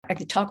I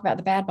could talk about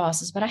the bad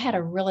bosses, but I had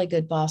a really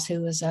good boss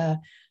who was a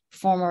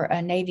former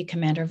Navy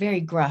commander,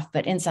 very gruff,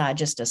 but inside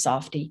just a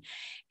softie.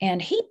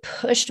 And he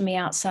pushed me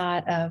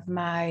outside of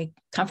my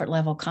comfort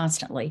level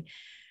constantly.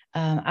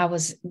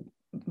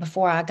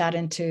 Before I got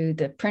into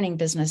the printing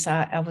business,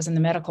 I was in the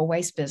medical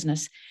waste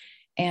business.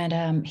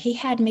 And he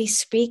had me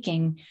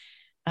speaking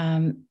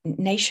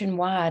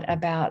nationwide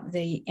about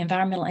the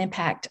environmental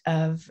impact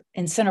of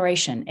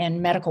incineration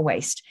and medical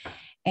waste.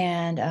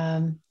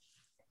 And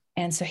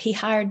so he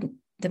hired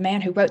the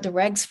man who wrote the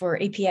regs for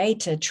EPA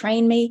to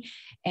train me.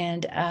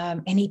 And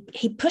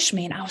he pushed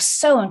me, and I was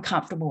so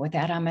uncomfortable with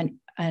that. I'm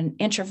an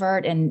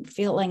introvert and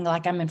feeling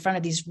like I'm in front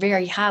of these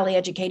very highly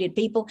educated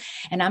people,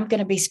 and I'm going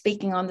to be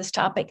speaking on this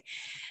topic.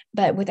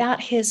 But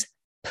without his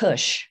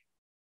push,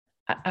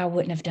 I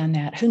wouldn't have done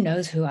that. Who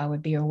knows who I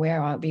would be or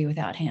where I would be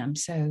without him.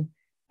 So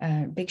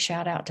big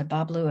shout out to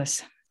Bob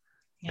Lewis.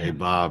 Yeah. Hey,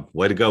 Bob.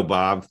 Way to go,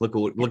 Bob. Look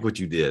what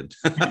you did.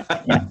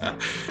 Yeah.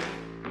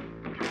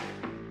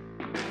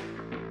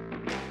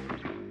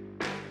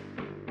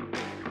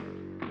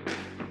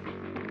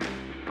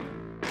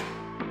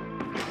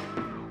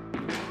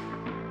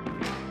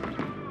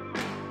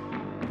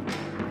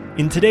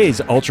 In today's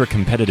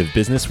ultra-competitive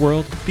business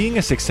world, being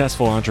a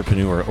successful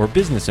entrepreneur or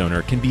business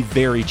owner can be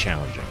very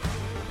challenging.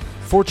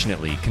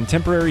 Fortunately,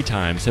 contemporary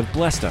times have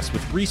blessed us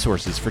with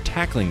resources for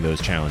tackling those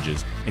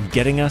challenges and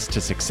getting us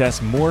to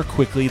success more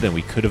quickly than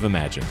we could have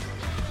imagined.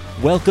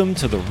 Welcome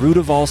to The Root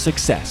of All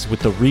Success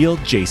with the real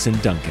Jason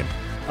Duncan,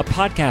 a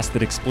podcast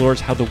that explores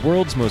how the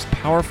world's most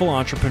powerful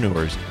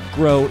entrepreneurs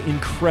grow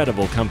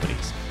incredible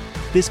companies.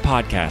 This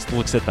podcast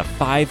looks at the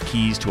 5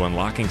 keys to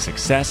unlocking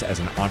success as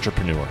an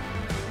entrepreneur.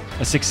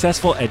 A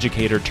successful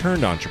educator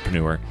turned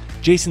entrepreneur,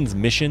 Jason's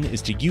mission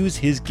is to use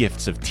his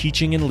gifts of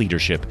teaching and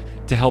leadership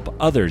to help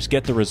others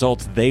get the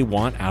results they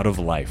want out of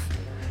life.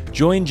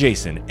 Join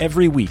Jason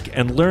every week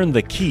and learn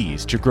the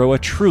keys to grow a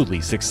truly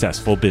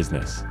successful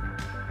business.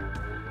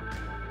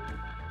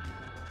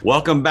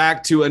 Welcome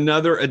back to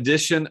another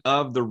edition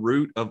of The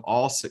Root of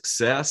All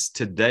Success.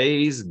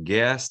 Today's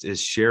guest is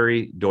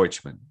Sherry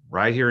Deutschmann,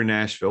 right here in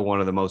Nashville, one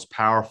of the most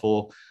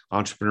powerful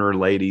entrepreneur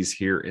ladies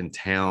here in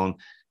town.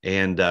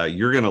 And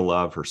you're going to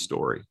love her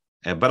story.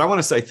 But I want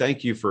to say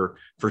thank you for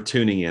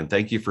tuning in.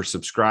 Thank you for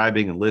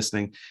subscribing and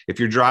listening.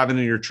 If you're driving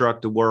in your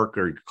truck to work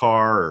or your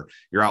car, or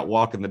you're out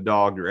walking the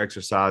dog, you're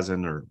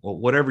exercising, or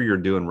whatever you're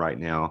doing right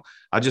now,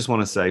 I just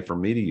want to say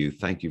from me to you,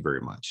 thank you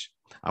very much.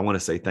 I want to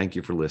say thank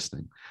you for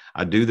listening.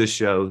 I do this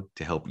show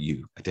to help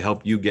you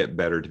get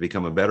better, to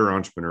become a better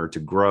entrepreneur, to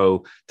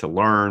grow, to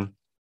learn,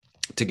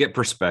 to get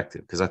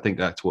perspective, because I think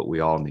that's what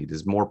we all need,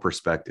 is more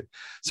perspective.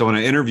 So when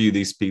I interview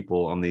these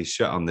people on this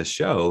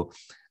show,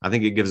 I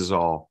think it gives us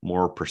all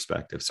more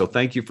perspective. So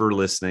thank you for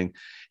listening.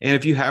 And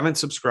if you haven't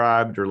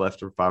subscribed or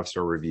left a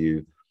 5-star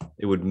review,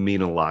 it would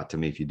mean a lot to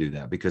me if you do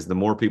that, because the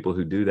more people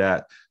who do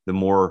that, the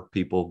more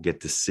people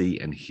get to see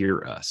and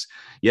hear us.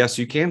 Yes,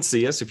 you can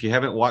see us. If you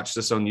haven't watched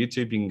us on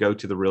YouTube, you can go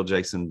to The Real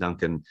Jason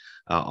Duncan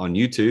on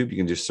YouTube. You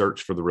can just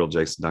search for The Real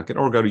Jason Duncan,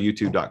 or go to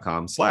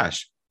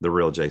youtube.com/The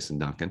Real Jason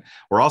Duncan.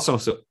 We're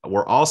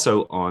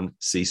also on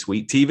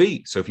C-Suite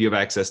TV. So if you have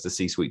access to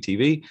C-Suite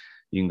TV,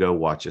 you can go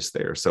watch us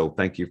there. So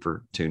thank you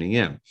for tuning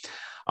in.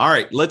 All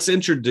right, let's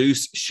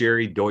introduce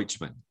Sherry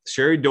Deutschmann.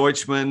 Sherry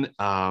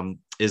Deutschmann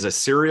is a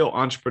serial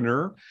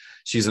entrepreneur.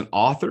 She's an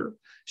author.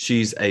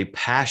 She's a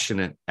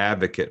passionate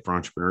advocate for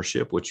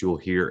entrepreneurship, which you'll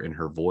hear in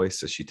her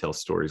voice as she tells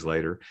stories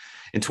later.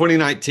 In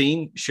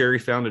 2019, Sherry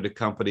founded a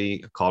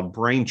company called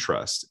Brain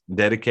Trust,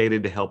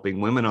 dedicated to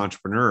helping women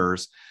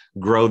entrepreneurs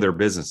grow their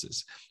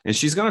businesses. And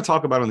she's going to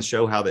talk about on the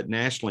show how that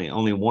nationally,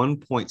 only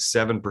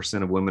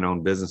 1.7% of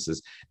women-owned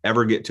businesses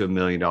ever get to $1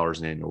 million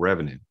in annual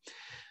revenue.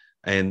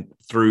 And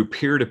through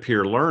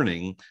peer-to-peer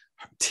learning,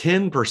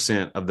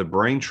 10% of the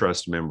Brain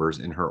Trust members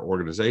in her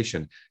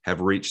organization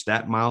have reached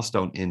that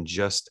milestone in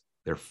just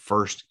their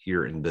first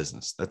year in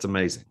business. That's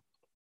amazing.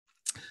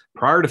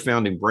 Prior to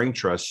founding Brain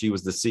Trust, she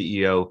was the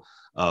CEO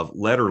of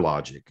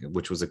LetterLogic,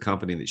 which was a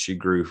company that she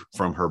grew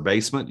from her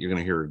basement. You're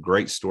going to hear a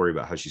great story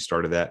about how she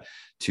started that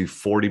to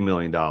 $40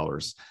 million.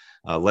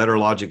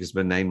 LetterLogic has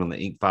been named on the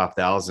Inc.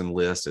 5000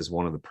 list as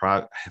one of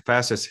the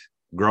fastest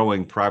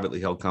growing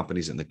privately held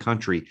companies in the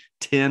country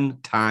 10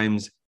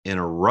 times in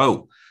a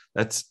row.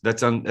 That's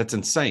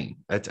insane.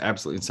 That's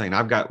absolutely insane.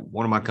 I've got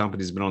one of my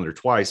companies been on there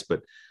twice,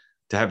 but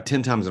to have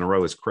 10 times in a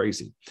row is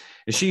crazy.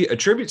 And she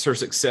attributes her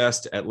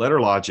success at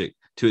LetterLogic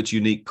to its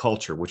unique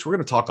culture, which we're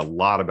going to talk a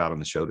lot about on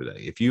the show today.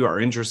 If you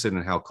are interested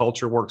in how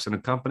culture works in a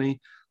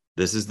company,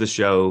 this is the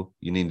show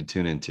you need to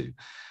tune into.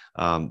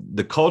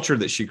 The culture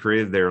that she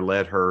created there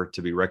led her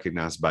to be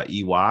recognized by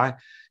EY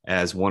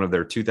as one of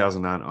their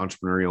 2009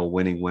 entrepreneurial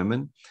winning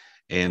women.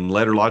 And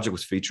LetterLogic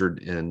was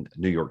featured in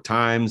New York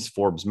Times,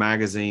 Forbes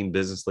magazine,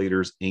 Business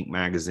Leaders, Inc.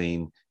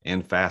 magazine,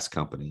 and Fast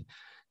Company.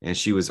 And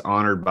she was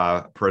honored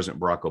by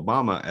President Barack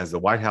Obama as the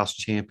White House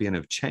Champion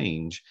of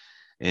Change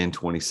in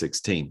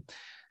 2016.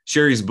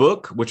 Sherry's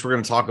book, which we're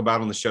going to talk about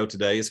on the show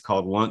today, is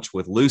called Lunch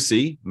with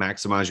Lucy,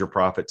 Maximize Your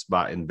Profits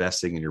by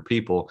Investing in Your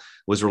People,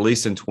 was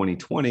released in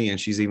 2020, and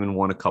she's even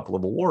won a couple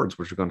of awards,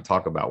 which we're going to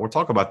talk about. We'll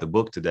talk about the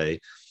book today,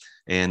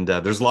 and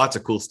there's lots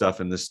of cool stuff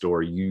in this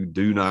story. You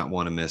do not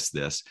want to miss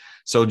this.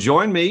 So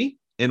join me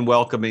in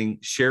welcoming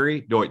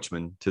Sherry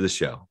Deutschmann to the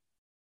show.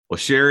 Well,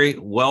 Sherry,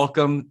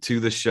 welcome to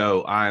the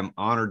show. I'm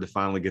honored to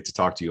finally get to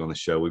talk to you on the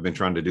show. We've been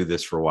trying to do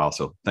this for a while,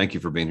 so thank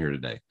you for being here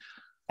today.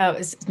 Oh,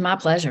 it's my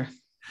pleasure.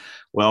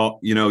 Well,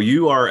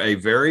 you are a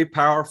very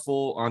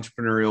powerful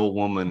entrepreneurial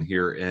woman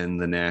here in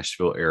the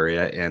Nashville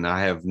area, and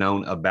I have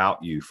known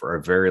about you for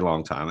a very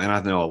long time. And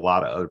I know a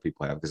lot of other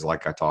people have, because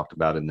like I talked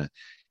about in the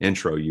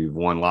intro, you've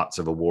won lots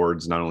of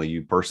awards, not only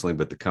you personally,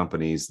 but the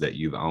companies that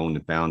you've owned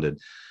and founded.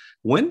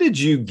 When did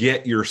you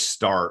get your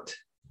start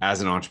as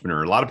an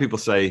entrepreneur? A lot of people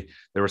say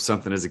there was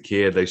something as a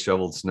kid, they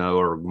shoveled snow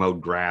or mowed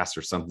grass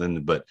or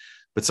something, but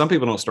some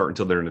people don't start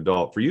until they're an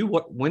adult. For you,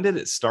 when did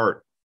it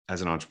start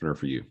as an entrepreneur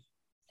for you?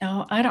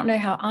 Oh, I don't know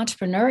how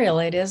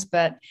entrepreneurial it is,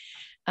 but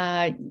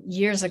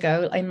years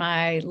ago, in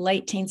my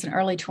late teens and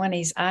early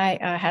 20s,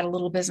 I had a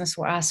little business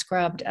where I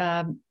scrubbed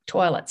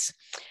toilets.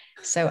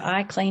 So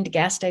I cleaned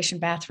gas station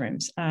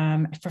bathrooms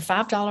for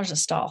 $5 a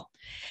stall.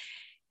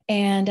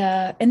 And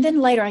then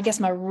later, I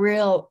guess my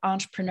real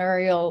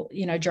entrepreneurial,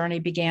 journey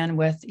began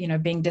with,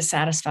 being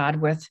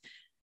dissatisfied with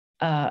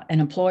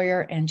an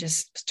employer and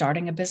just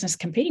starting a business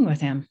competing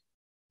with him.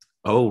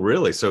 Oh,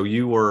 really? So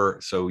you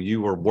were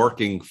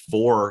working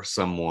for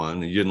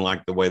someone, and you didn't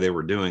like the way they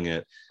were doing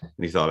it, and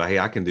you thought, hey,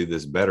 I can do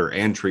this better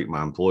and treat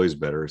my employees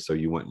better. So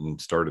you went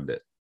and started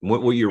it.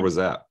 What year was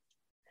that?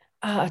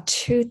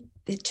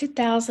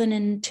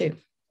 2002.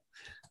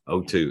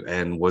 Oh, two.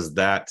 And was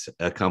that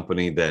a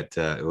company that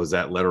was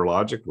that Letter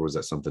Logic, or was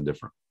that something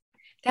different?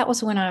 That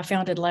was when I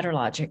founded Letter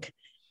Logic.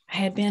 I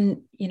had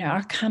been,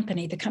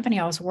 the company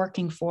I was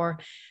working for,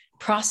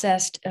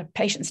 processed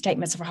patient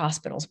statements for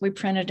hospitals. We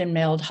printed and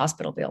mailed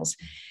hospital bills,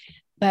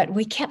 but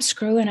we kept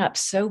screwing up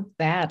so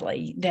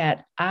badly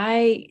that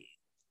I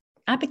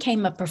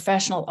became a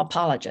professional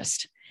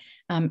apologist.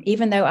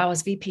 Even though I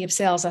was VP of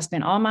sales, I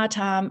spent all my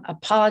time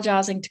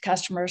apologizing to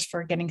customers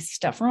for getting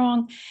stuff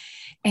wrong.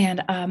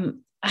 And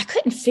I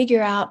couldn't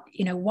figure out,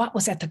 what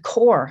was at the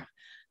core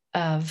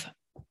of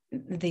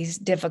these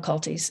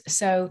difficulties.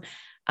 So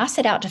I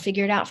set out to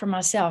figure it out for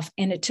myself.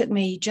 And it took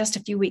me just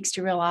a few weeks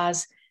to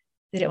realize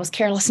that it was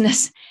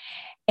carelessness.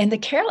 And the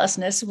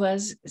carelessness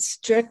was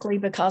strictly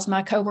because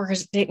my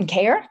coworkers didn't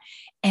care,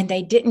 and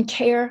they didn't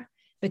care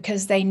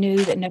because they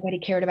knew that nobody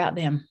cared about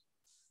them.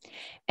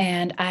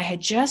 And I had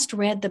just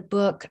read the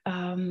book,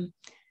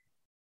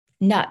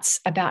 Nuts,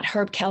 about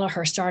Herb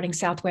Kelleher starting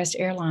Southwest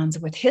Airlines,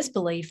 with his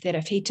belief that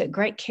if he took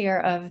great care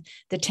of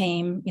the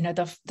team,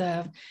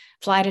 the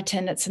flight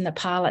attendants and the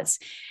pilots,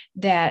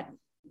 that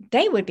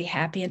they would be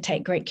happy and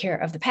take great care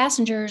of the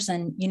passengers.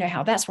 And you know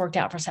how that's worked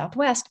out for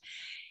Southwest.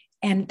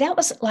 And that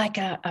was like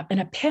an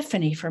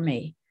epiphany for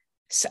me.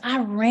 So I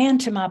ran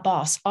to my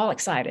boss, all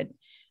excited,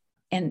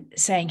 and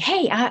saying,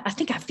 hey, I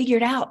think I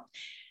figured out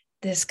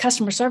this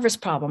customer service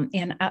problem,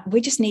 and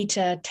we just need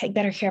to take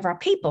better care of our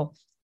people.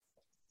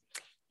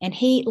 And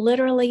he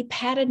literally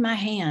patted my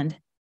hand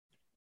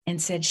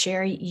and said,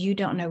 Sherry, you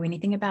don't know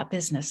anything about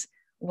business.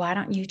 Why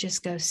don't you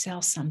just go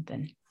sell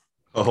something?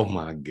 Oh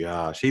my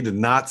gosh. He did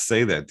not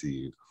say that to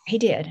you. He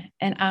did.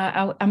 And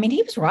I mean,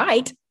 he was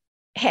right.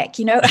 Heck,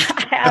 I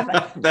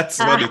have that's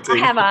funny too.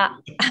 I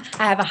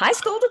have a high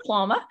school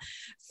diploma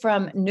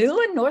from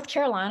Newland, North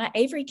Carolina,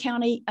 Avery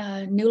County,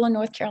 Newland,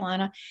 North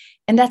Carolina,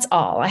 and that's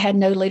all. I had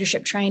no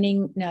leadership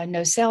training,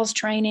 no sales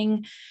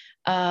training.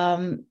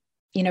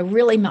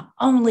 Really, the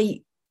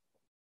only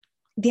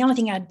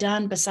thing I'd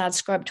done besides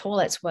scrub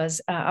toilets was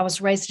I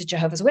was raised a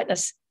Jehovah's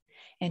Witness,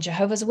 and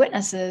Jehovah's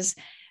Witnesses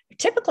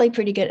typically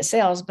pretty good at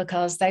sales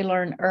because they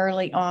learn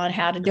early on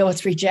how to deal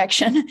with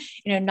rejection,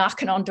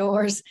 knocking on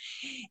doors.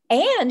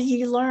 And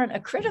you learn a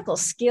critical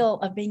skill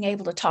of being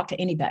able to talk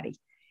to anybody,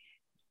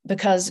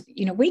 because,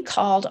 we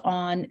called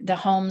on the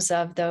homes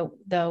of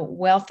the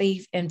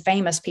wealthy and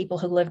famous people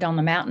who lived on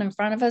the mountain in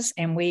front of us.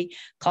 And we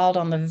called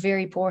on the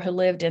very poor who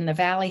lived in the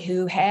valley,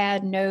 who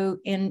had no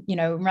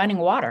running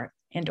water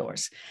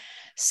indoors.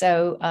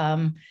 So,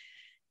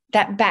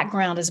 that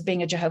background as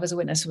being a Jehovah's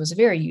Witness was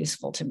very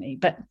useful to me,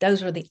 but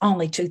those were the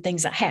only two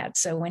things I had.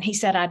 So when he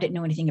said I didn't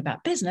know anything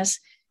about business,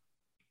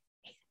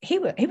 he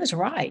was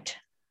right.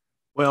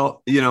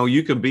 Well,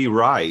 you can be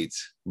right,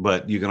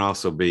 but you can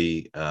also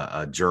be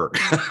a jerk.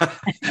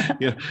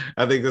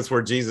 I think that's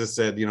where Jesus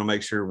said,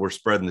 make sure we're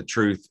spreading the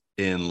truth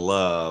in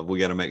love. We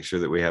got to make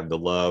sure that we have the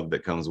love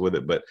that comes with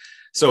it. But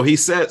so he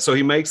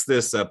makes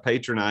this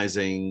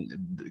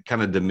patronizing,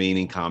 kind of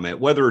demeaning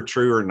comment, whether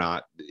true or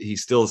not. He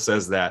still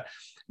says that.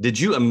 Did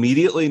you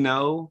immediately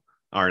know,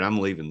 all right, I'm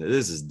leaving.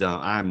 This is done.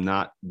 I'm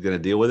not going to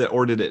deal with it.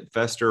 Or did it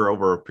fester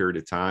over a period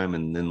of time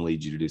and then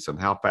lead you to do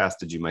something? How fast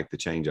did you make the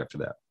change after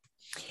that?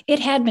 It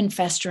had been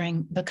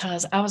festering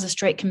because I was a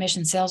straight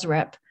commission sales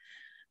rep,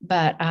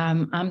 but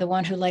I'm the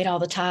one who laid all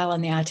the tile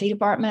in the IT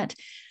department.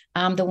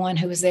 I'm the one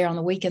who was there on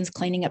the weekends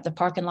cleaning up the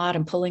parking lot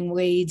and pulling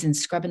weeds and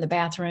scrubbing the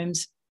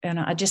bathrooms. And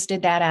I just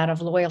did that out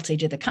of loyalty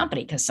to the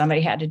company because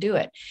somebody had to do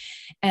it.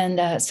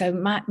 And so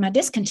my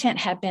discontent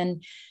had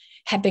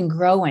been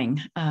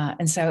growing.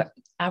 And so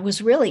I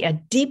was really a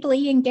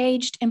deeply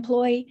engaged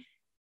employee,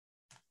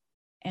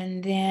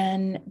 and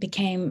then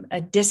became a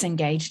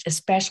disengaged,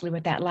 especially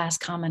with that last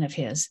comment of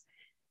his.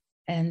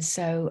 And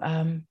so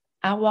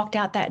I walked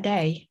out that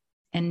day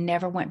and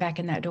never went back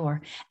in that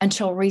door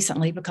until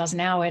recently, because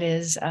now it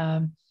is,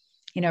 a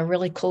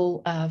really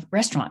cool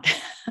restaurant.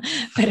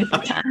 But at the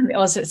time, it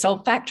was its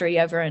old factory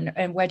over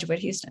in Wedgwood,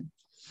 Houston.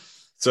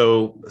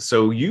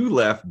 So you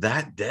left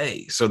that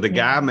day. So the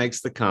guy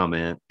makes the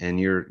comment, and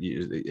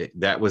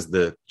that was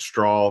the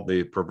straw,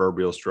 the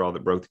proverbial straw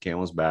that broke the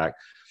camel's back.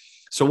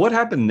 So what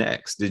happened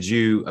next? Did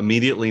you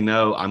immediately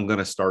know I'm going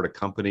to start a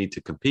company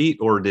to compete,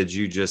 or did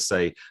you just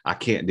say, I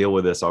can't deal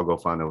with this, I'll go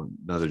find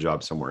another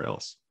job somewhere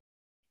else?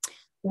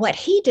 What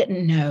he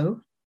didn't know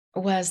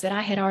was that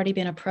I had already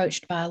been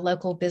approached by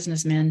local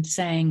businessmen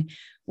saying,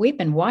 we've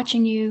been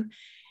watching you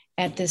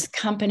at this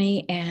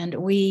company, and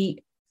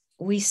we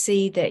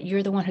see that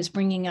you're the one who's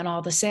bringing in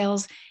all the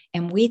sales,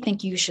 and we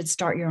think you should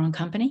start your own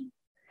company.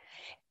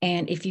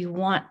 And if you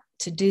want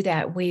to do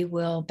that, we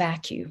will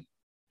back you.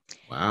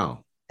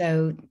 Wow.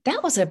 So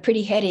that was a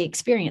pretty heady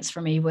experience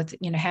for me, with,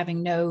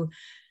 having no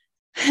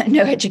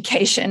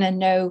education and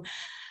no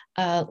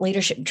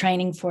leadership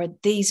training, for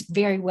these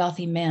very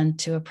wealthy men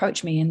to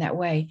approach me in that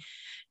way.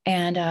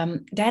 And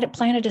that had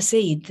planted a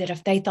seed that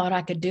if they thought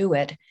I could do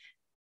it,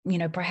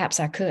 perhaps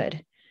I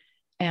could.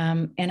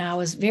 And I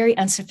was very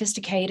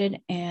unsophisticated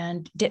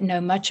and didn't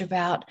know much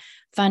about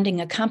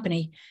funding a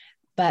company,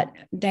 but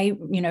they,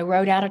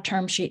 wrote out a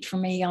term sheet for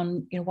me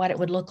on what it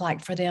would look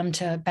like for them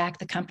to back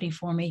the company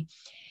for me.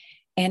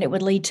 And it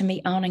would lead to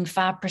me owning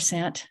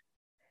 5%,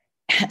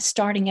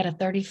 starting at a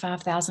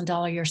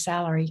 $35,000 a year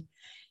salary.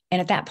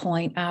 And at that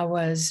point, I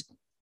was,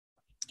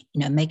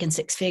 making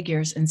six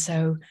figures. And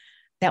so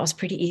that was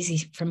pretty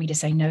easy for me to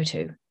say no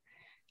to.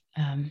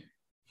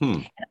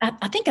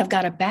 I think I've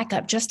got to back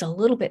up just a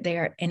little bit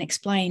there and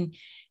explain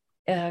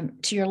to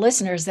your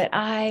listeners that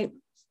I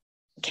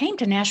came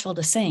to Nashville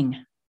to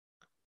sing.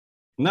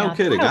 No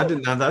kidding. I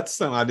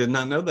did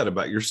not know that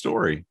about your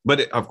story, but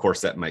of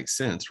course that makes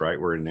sense, right?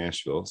 We're in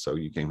Nashville, so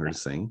you came here to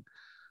sing.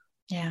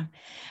 Yeah.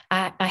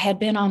 I had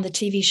been on the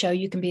TV show,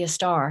 You Can Be a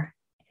Star.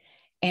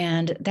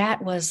 And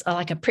that was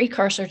like a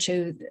precursor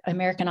to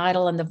American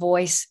Idol and The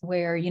Voice,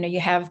 where, you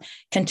have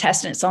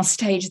contestants on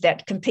stage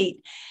that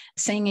compete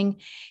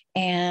singing.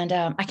 And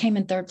I came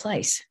in third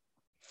place.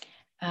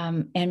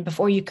 And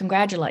before you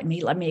congratulate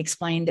me, let me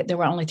explain that there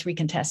were only 3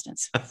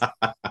 contestants.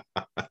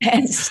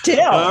 And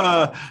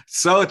still.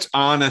 Such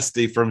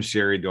honesty from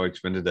Sherry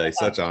Deutschmann today.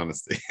 Such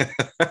honesty.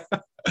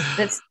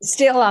 But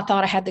still, I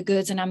thought I had the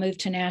goods, and I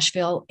moved to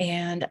Nashville,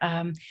 and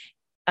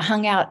I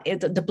hung out.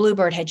 The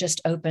Bluebird had just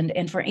opened.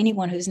 And for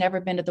anyone who's never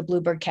been to the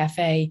Bluebird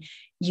Cafe,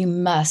 you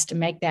must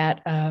make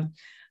that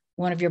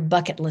one of your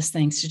bucket list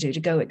things to do, to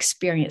go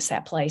experience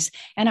that place.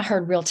 And I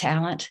heard real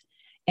talent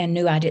and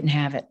knew I didn't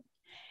have it.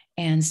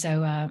 And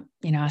so,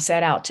 I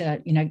set out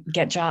to,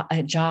 get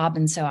a job.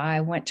 And so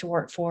I went to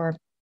work for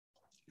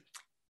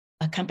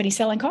a company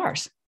selling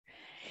cars.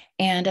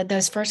 And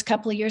those first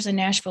couple of years in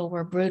Nashville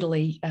were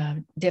brutally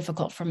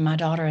difficult for my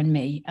daughter and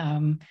me.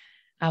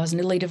 I was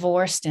newly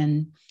divorced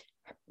and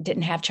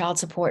didn't have child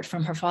support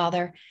from her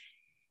father.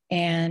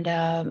 And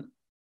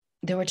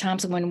there were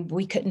times when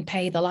we couldn't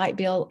pay the light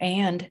bill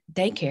and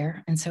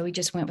daycare. And so we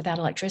just went without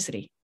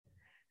electricity.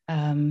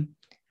 I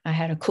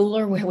had a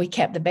cooler where we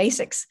kept the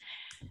basics.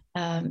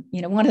 One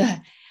of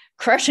the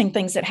crushing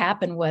things that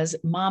happened was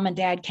Mom and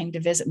Dad came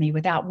to visit me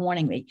without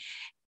warning me.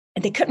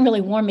 And they couldn't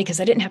really warn me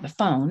because I didn't have a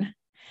phone.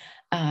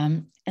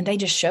 And they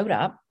just showed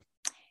up,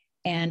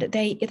 and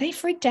they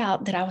freaked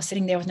out that I was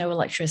sitting there with no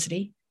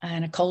electricity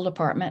in a cold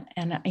apartment.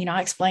 And,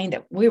 I explained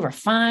that we were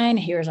fine.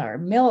 Here's our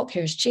milk,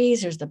 here's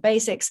cheese, here's the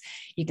basics.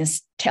 You can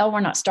tell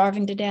we're not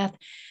starving to death.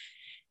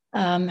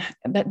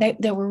 But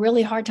there were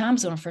really hard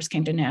times when I first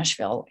came to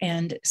Nashville.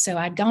 And so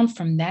I'd gone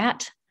from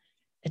that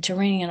to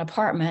renting an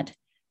apartment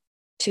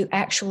to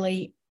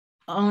actually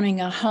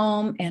owning a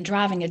home and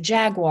driving a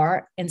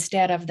Jaguar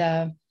instead of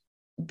the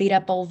beat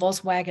up old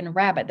Volkswagen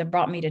Rabbit that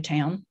brought me to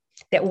town.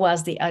 That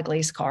was the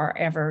ugliest car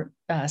ever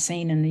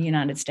seen in the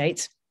United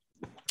States.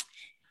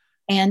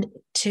 And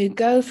to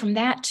go from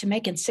that to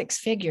making 6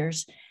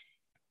 figures.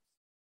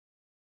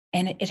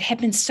 And it had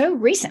been so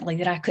recently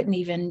that I couldn't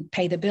even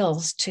pay the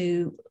bills,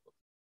 to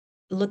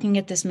looking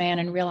at this man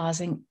and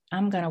realizing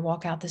I'm going to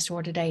walk out this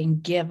door today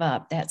and give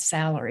up that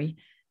salary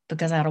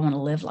because I don't want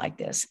to live like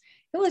this.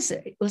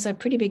 It was a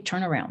pretty big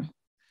turnaround.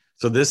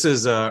 So this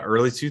is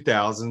early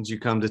 2000s. You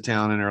come to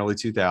town in early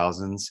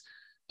 2000s.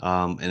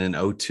 And in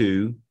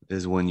 2002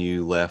 is when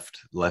you left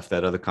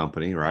that other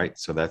company, right?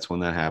 So that's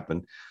when that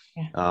happened.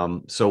 Yeah.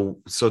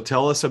 So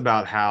tell us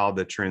about how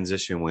the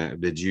transition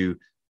went.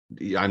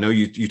 I know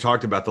you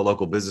talked about the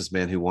local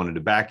businessmen who wanted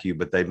to back you,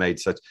 but they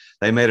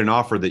made an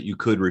offer that you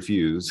could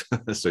refuse.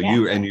 So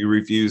yeah. you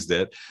refused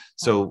it.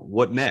 So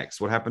what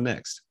next? What happened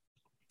next?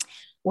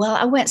 Well,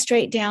 I went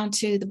straight down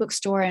to the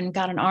bookstore and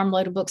got an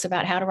armload of books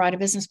about how to write a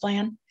business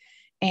plan,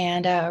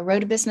 and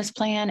wrote a business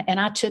plan. And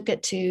I took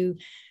it to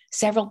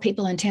several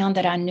people in town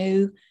that I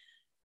knew,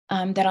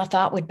 that I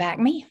thought would back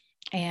me,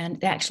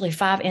 and actually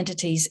 5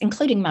 entities,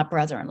 including my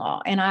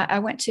brother-in-law. And I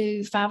went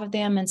to 5 of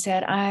them and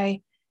said,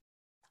 I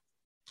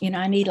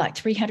need like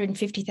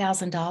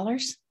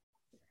 $350,000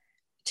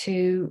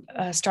 to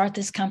start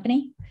this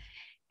company.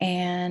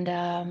 And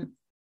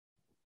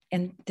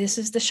this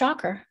is the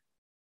shocker,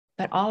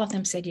 but all of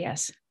them said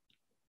yes.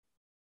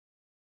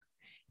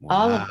 Wow.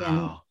 All of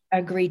them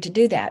agreed to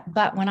do that.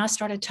 But when I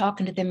started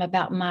talking to them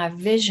about my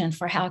vision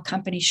for how a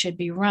company should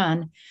be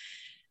run,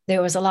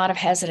 there was a lot of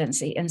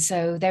hesitancy. And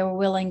so they were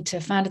willing to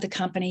fund the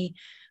company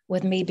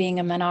with me being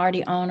a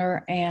minority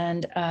owner,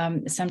 and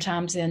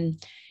sometimes in,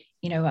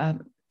 a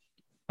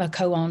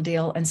co-owned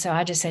deal. And so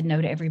I just said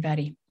no to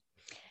everybody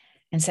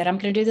and said, I'm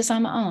going to do this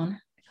on my own,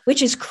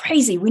 which is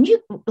crazy. When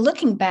you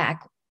looking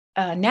back,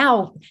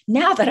 now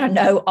that I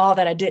know all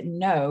that I didn't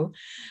know,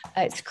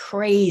 it's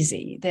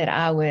crazy that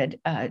I would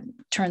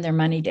turn their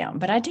money down,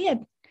 but I did.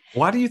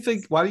 Why do you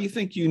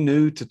think you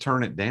knew to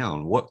turn it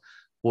down? What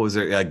was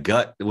it? A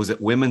gut? Was it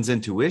women's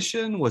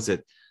intuition? Was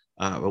it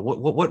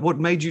what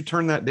made you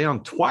turn that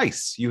down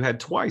twice? You had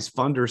twice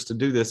funders to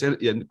do this,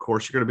 and of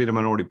course you're going to be in a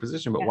minority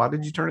position. But why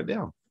did you turn it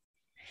down?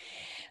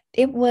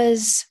 It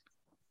was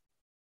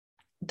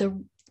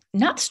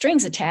not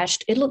strings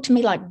attached. It looked to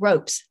me like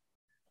ropes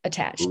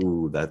attached.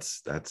 Ooh,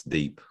 that's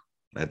deep.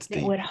 That's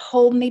deep. That would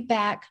hold me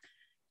back,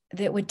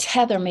 that would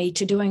tether me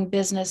to doing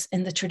business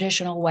in the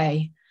traditional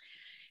way.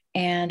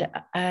 And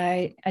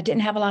I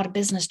didn't have a lot of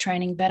business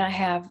training, but I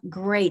have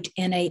great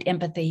innate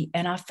empathy.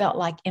 And I felt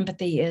like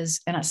empathy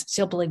is, and I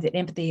still believe that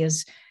empathy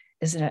is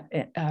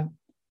a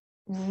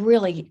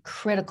really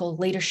critical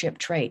leadership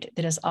trait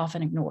that is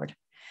often ignored.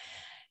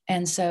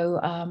 And so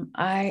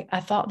I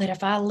thought that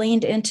if I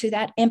leaned into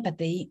that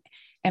empathy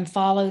and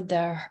followed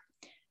the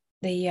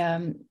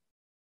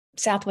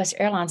Southwest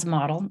Airlines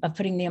model of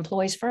putting the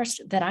employees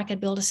first, that I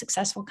could build a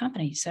successful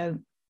company. So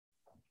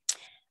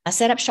I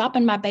set up shop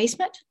in my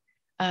basement.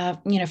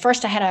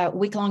 First I had a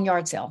week-long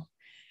yard sale,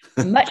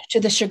 much to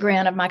the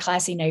chagrin of my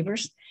classy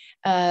neighbors,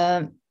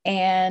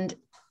 and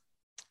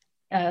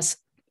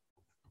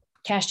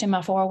cashed in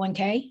my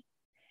 401k.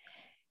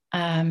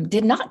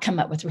 Did not come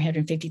up with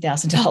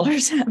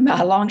 $350,000 by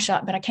a long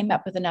shot, but I came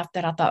up with enough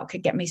that I thought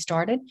could get me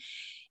started.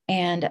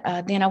 And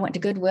then I went to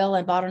Goodwill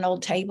and bought an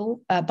old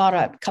table, bought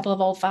a couple of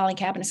old filing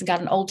cabinets and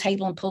got an old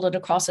table and pulled it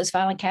across those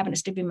filing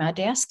cabinets to be my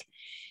desk.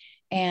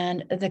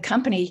 And the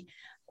company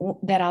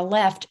that I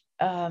left,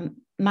 my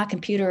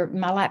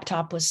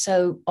laptop was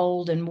so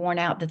old and worn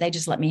out that they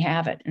just let me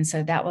have it. And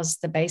so that was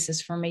the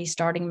basis for me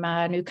starting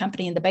my new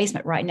company in the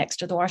basement right next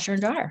to the washer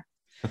and dryer.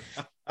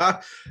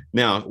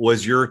 Now,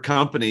 was your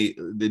company,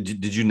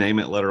 did you name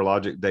it Letter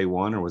Logic day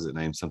one, or was it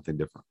named something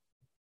different?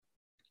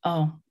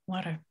 Oh,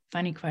 what a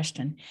funny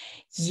question.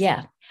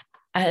 Yeah,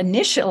 I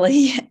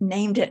initially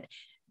named it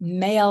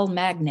Mail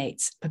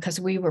Magnates because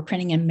we were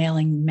printing and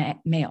mailing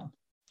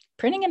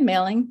printing and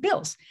mailing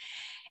bills.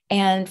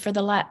 And for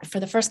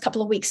the first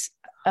couple of weeks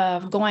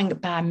of going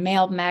by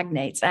Mail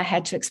Magnates, I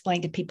had to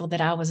explain to people that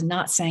I was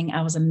not saying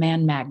I was a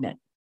man magnet.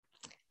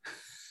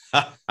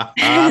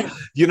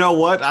 You know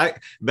what?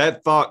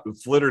 That thought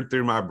flittered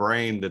through my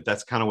brain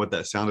that's kind of what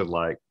that sounded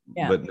like.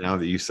 Yeah. But now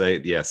that you say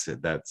it, yes,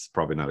 that's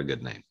probably not a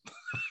good name.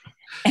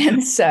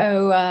 And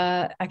so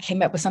I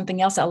came up with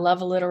something else. I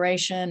love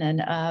alliteration,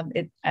 and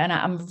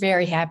I'm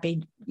very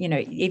happy,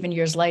 even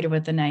years later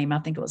with the name. I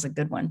think it was a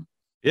good one.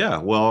 Yeah,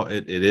 well,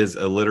 it is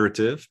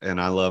alliterative,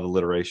 and I love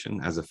alliteration.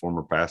 As a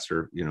former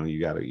pastor,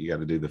 you got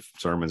to do the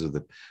sermons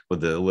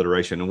with the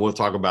alliteration, and we'll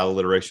talk about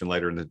alliteration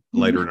later in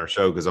our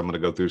show, because I'm going to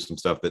go through some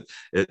stuff that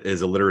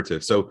is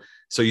alliterative. So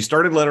you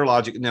started Letter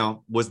Logic.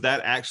 Now, was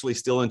that actually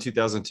still in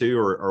 2002,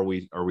 or are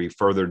we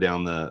further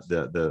down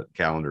the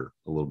calendar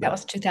a little bit? That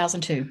was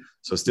 2002.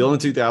 So still in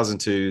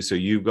 2002. So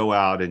you go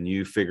out and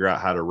you figure out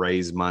how to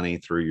raise money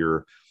through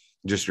your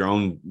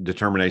own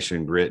determination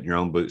and grit, your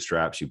own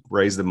bootstraps. You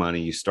raise the money,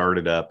 you start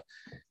it up.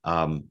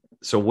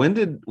 So when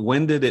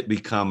did it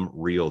become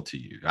real to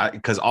you?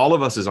 Because all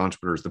of us as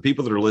entrepreneurs, the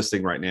people that are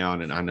listening right now,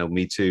 and I know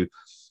me too,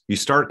 you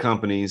start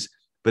companies,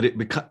 but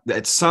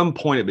at some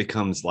point it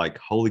becomes like,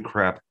 holy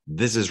crap,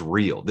 this is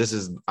real.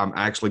 I'm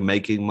actually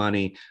making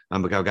money.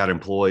 I've got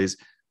employees.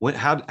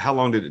 How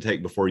long did it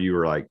take before you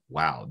were like,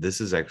 wow,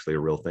 this is actually a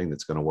real thing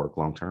that's going to work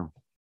long-term?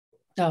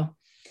 So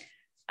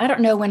I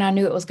don't know when I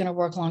knew it was going to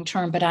work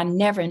long-term, but I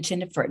never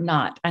intended for it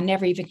not. I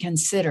never even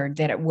considered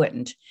that it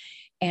wouldn't.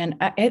 And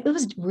it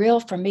was real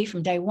for me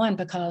from day one,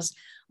 because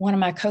one of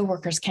my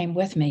coworkers came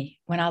with me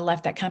when I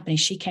left that company.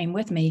 She came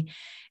with me,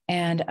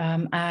 and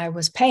I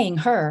was paying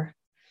her,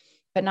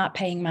 but not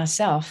paying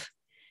myself.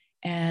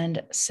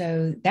 And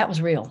so that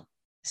was real,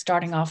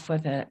 starting off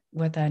with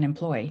an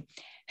employee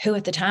who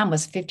at the time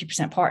was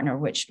 50% partner,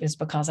 which is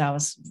because I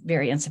was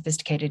very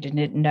unsophisticated and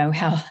didn't know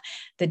how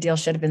the deal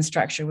should have been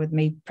structured with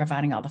me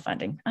providing all the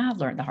funding. I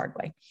learned the hard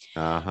way.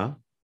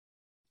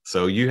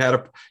 So you had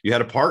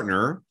a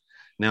partner.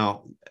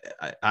 Now,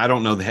 I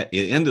don't know the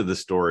end of the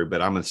story,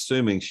 but I'm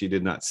assuming she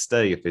did not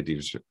stay a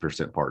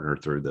 50% partner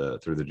through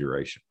the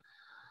duration.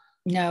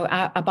 No,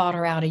 I bought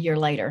her out a year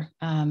later.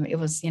 It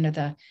was,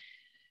 the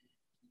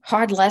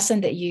hard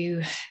lesson that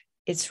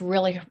it's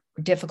really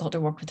difficult to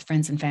work with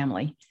friends and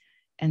family.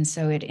 And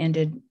so it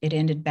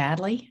ended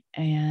badly.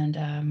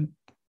 And,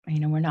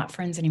 we're not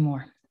friends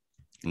anymore.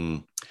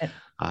 I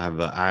have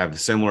a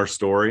similar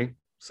story.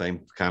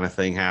 Same kind of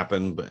thing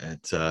happened,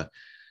 but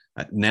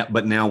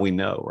now we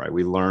know, right?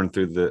 We learn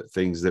through the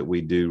things that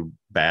we do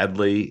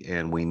badly,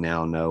 and we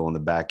now know on the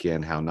back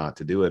end how not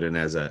to do it. And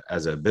as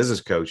a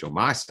business coach on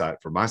my side,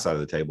 for my side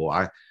of the table,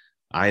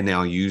 I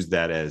now use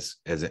that as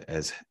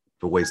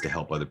for ways to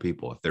help other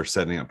people. If they're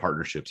setting up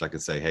partnerships, I can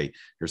say, hey,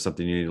 here's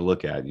something you need to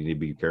look at. You need to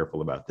be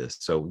careful about this.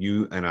 So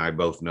you and I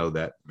both know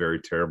that very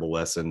terrible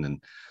lesson,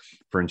 and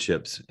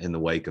friendships in the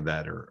wake of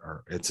that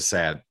it's a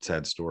sad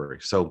story.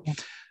 So, yeah.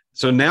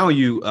 So now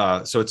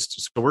so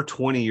we're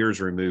 20 years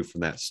removed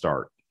from that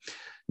start.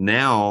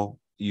 Now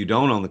you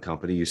don't own the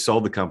company. You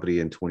sold the company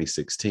in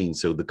 2016.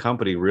 So the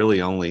company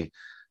really only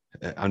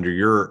under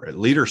your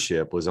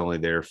leadership was only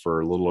there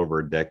for a little over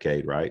a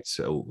decade, right?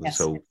 So, yes.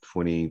 So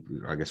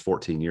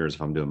 14 years,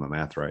 if I'm doing my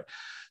math right.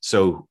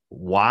 So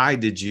why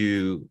did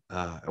you,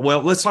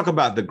 let's talk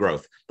about the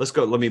growth.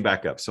 Let me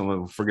back up. So I'm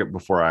going to forget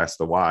before I ask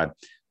the why,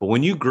 but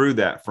when you grew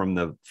that from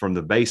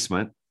the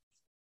basement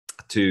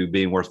to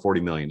being worth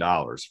 $40 million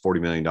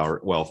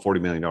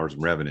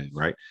in revenue,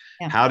 right?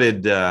 Yeah. How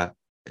did, talk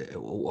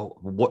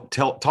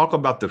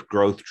about the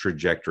growth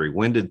trajectory.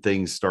 When did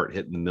things start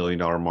hitting the $1 million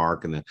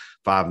mark and the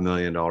 $5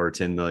 million,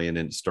 $10 million,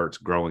 and it starts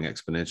growing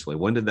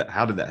exponentially?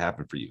 How did that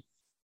happen for you?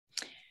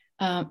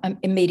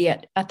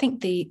 Immediate. I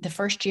think the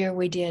first year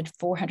we did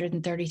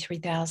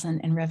 433,000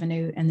 in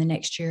revenue, and the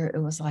next year it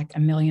was like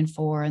 $1.4 million,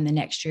 and the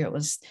next year it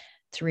was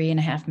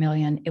 $3.5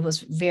 million. It was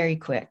very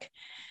quick.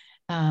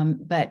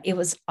 But it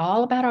was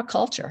all about our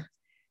culture.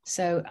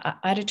 So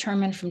I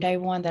determined from day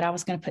one that I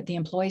was going to put the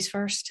employees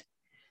first,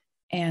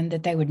 and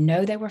that they would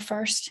know they were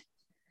first,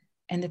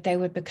 and that they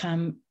would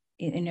become,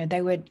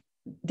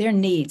 their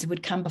needs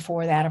would come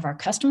before that of our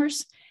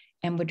customers,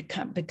 and would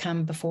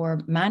become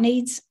before my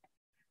needs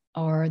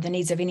or the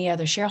needs of any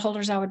other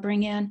shareholders I would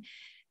bring in.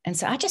 And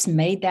so I just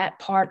made that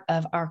part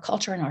of our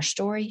culture and our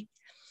story.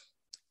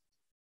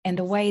 And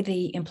the way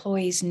the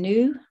employees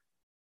knew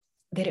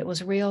that it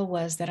was real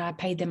was that I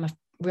paid them a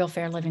real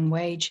fair living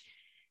wage.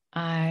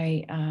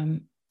 I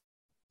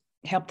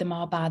helped them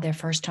all buy their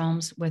first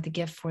homes with a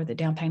gift for the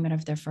down payment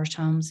of their first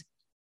homes.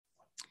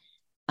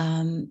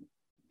 Gave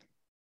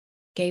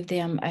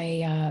them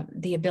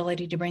the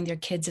ability to bring their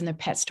kids and their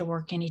pets to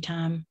work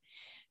anytime.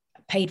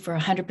 Paid for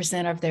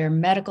 100% of their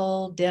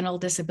medical, dental,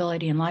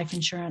 disability, and life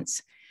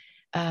insurance.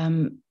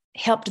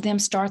 Helped them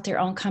start their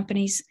own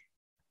companies.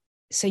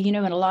 So, in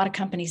a lot of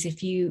companies,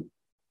 if you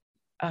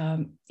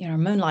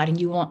moonlighting,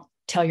 you won't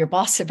tell your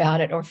boss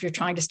about it. Or if you're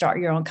trying to start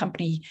your own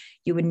company,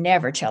 you would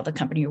never tell the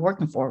company you're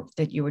working for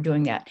that you were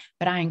doing that.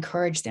 But I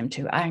encouraged them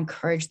to. I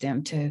encouraged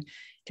them to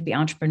be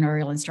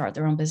entrepreneurial and start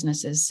their own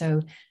businesses.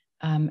 So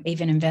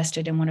even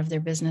invested in one of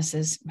their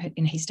businesses,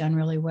 and he's done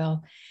really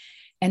well.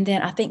 And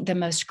then I think the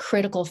most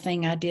critical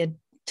thing I did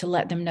to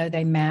let them know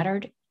they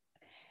mattered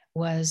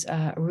was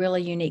a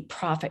really unique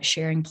profit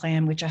sharing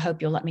plan, which I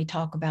hope you'll let me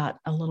talk about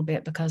a little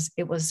bit, because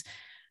it was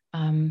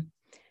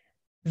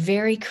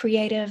very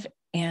creative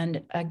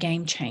and a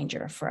game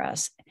changer for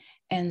us.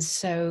 And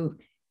so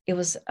it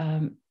was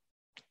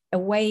a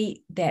way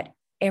that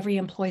every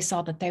employee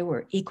saw that they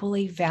were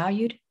equally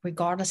valued,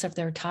 regardless of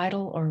their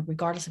title or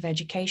regardless of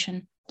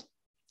education.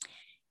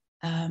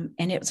 And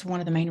it was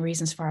one of the main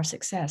reasons for our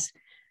success.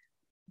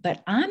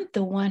 But I'm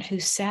the one who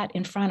sat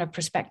in front of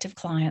prospective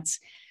clients,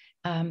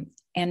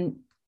 and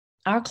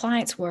our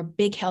clients were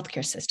big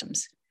healthcare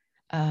systems,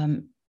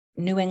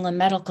 New England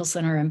Medical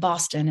Center in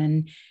Boston,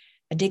 and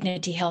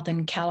Dignity Health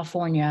in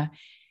California,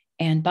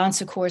 and Bon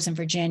Secours in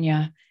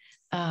Virginia,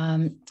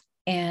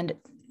 and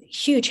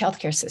huge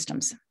healthcare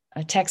systems,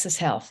 Texas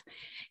Health.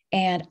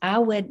 And I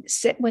would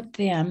sit with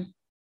them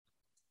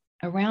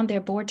around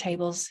their board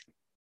tables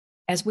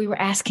as we were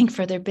asking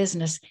for their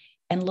business,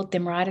 and look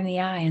them right in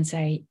the eye and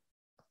say,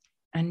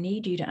 I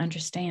need you to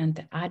understand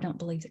that I don't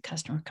believe the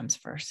customer comes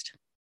first.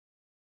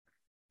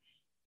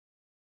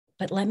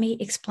 But let me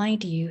explain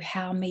to you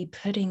how me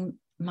putting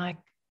my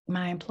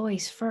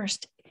employees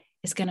first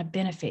is going to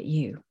benefit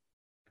you.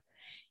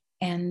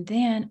 And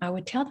then I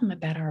would tell them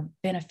about our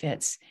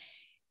benefits.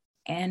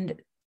 And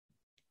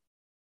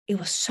it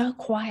was so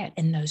quiet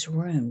in those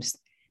rooms.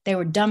 They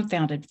were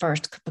dumbfounded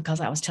first because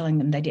I was telling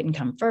them they didn't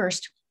come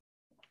first.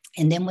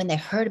 And then when they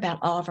heard about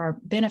all of our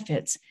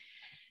benefits,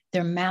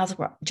 their mouths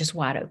were just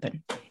wide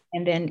open.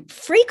 And then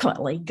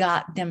frequently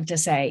got them to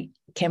say,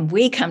 can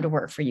we come to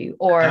work for you?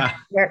 Or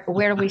where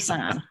do we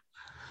sign?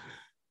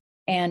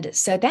 And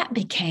so that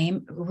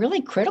became a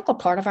really critical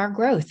part of our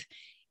growth.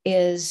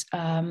 Is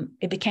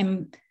it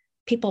became,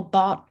 people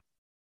bought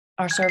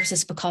our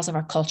services because of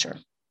our culture.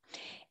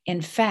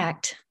 In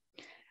fact,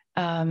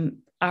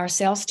 our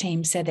sales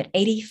team said that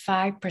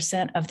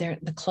 85% of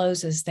the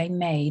closes they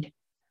made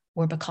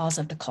were because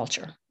of the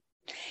culture.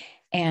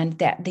 And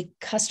that the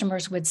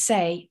customers would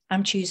say,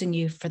 I'm choosing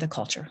you for the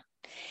culture.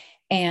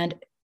 And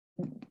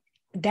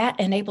that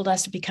enabled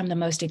us to become the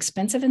most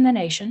expensive in the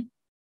nation,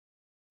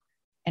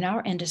 in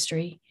our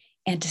industry,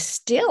 and to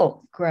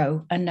still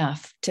grow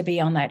enough to be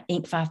on that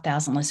Inc.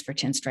 5000 list for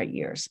 10 straight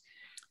years.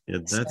 Yeah,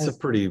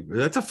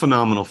 that's a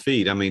phenomenal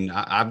feat. I mean,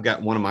 I've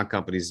got one of my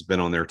companies has been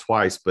on there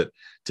twice, but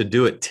to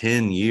do it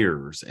 10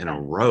 years in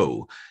a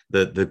row,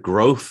 the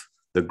growth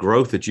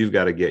that you've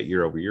got to get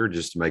year over year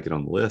just to make it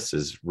on the list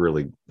is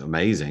really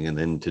amazing. And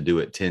then to do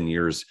it 10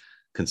 years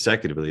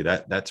consecutively,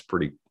 that's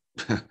pretty,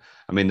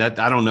 I mean, I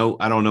don't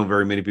know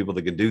very many people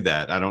that can do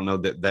that. I don't know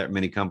that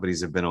many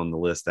companies have been on the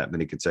list that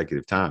many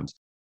consecutive times.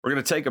 We're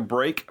going to take a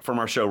break from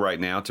our show right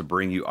now to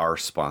bring you our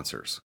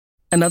sponsors.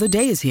 Another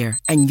day is here,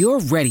 and you're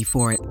ready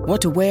for it.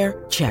 What to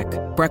wear? Check.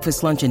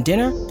 Breakfast, lunch, and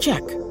dinner?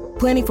 Check.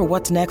 Planning for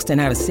what's next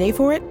and how to save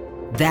for it?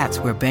 That's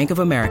where Bank of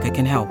America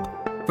can help.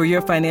 For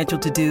your financial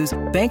to-dos,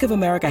 Bank of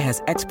America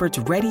has experts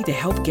ready to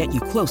help get you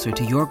closer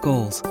to your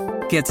goals.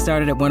 Get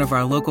started at one of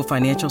our local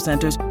financial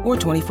centers or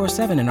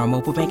 24/7 in our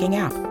mobile banking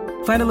app.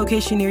 Find a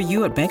location near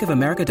you at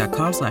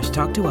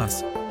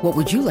bankofamerica.com/talktous. What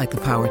would you like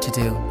the power to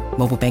do?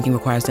 Mobile banking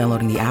requires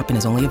downloading the app and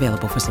is only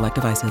available for select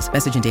devices.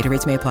 Message and data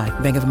rates may apply.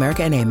 Bank of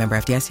America NA, member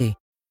FDIC.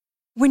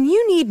 When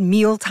you need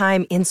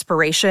mealtime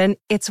inspiration,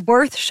 it's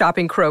worth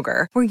shopping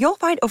Kroger, where you'll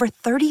find over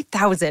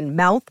 30,000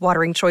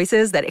 mouth-watering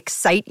choices that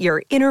excite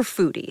your inner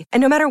foodie. And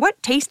no matter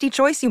what tasty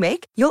choice you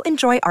make, you'll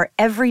enjoy our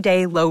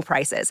everyday low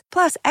prices,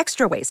 plus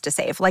extra ways to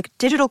save, like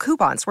digital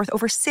coupons worth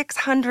over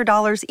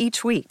 $600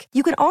 each week.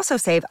 You can also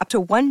save up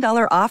to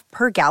 $1 off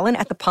per gallon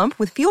at the pump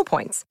with fuel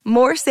points.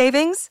 More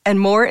savings and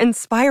more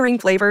inspiring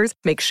flavors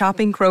make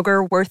shopping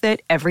Kroger worth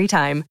it every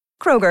time.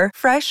 Kroger,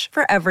 fresh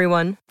for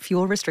everyone.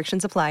 Fuel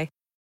restrictions apply.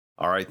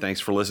 All right. Thanks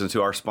for listening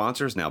to our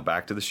sponsors. Now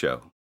back to the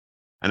show.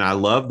 And I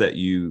love that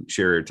you,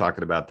 Sherry, are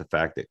talking about the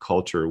fact that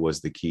culture was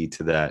the key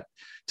to that,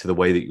 to the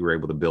way that you were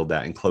able to build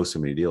that and close so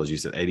many deals. You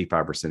said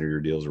 85% of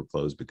your deals were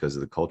closed because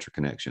of the culture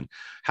connection.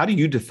 How do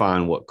you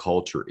define what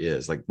culture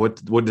is? Like,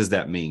 what does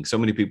that mean? So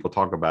many people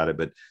talk about it,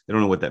 but they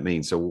don't know what that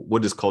means. So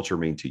what does culture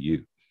mean to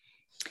you?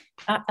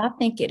 I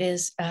think it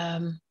is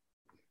a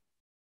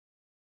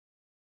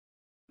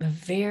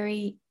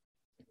very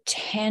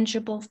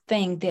tangible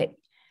thing that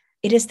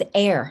it is the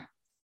air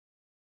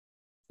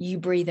you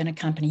breathe in a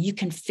company. You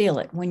can feel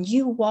it. When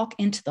you walk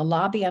into the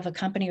lobby of a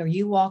company or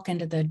you walk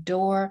into the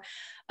door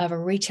of a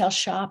retail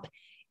shop,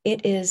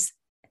 it is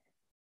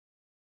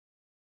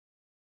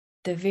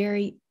the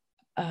very,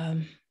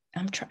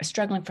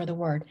 struggling for the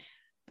word,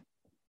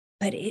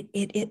 but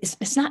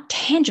it's not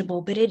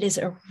tangible, but it is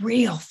a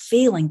real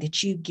feeling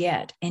that you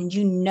get, and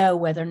you know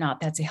whether or not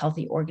that's a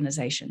healthy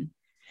organization.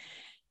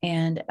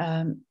 And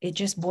it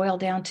just boiled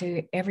down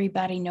to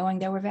everybody knowing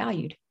they were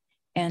valued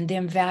and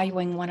them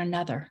valuing one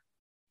another.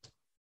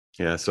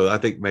 Yeah. So I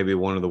think maybe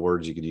one of the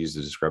words you could use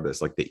to describe this,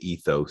 like the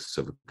ethos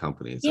of a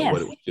company. So Yes.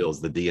 what it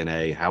feels, the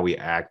DNA, how we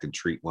act and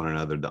treat one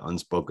another, the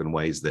unspoken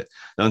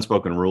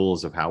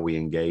rules of how we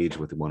engage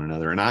with one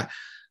another. And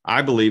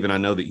I believe, and I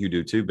know that you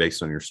do too,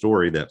 based on your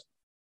story, that,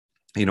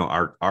 you know,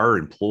 our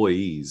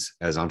employees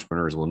as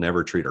entrepreneurs will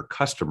never treat our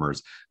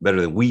customers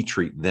better than we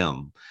treat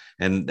them.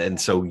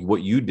 And so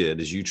what you did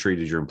is you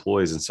treated your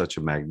employees in such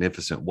a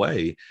magnificent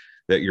way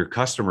that your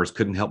customers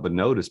couldn't help but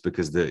notice,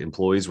 because the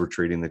employees were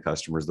treating the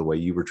customers the way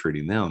you were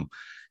treating them.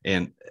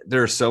 And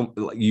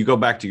you go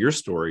back to your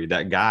story,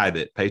 that guy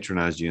that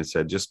patronized you and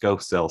said, just go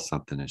sell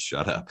something and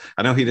shut up.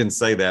 I know he didn't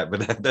say that,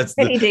 but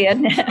He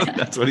did.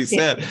 That's what he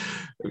said.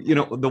 You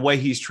know, the way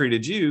he's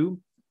treated you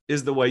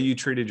is the way you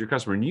treated your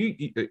customer. And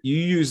you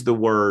use the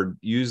word,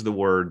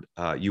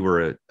 you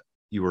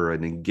were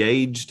an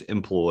engaged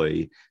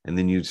employee, and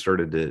then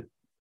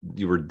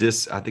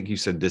I think you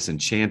said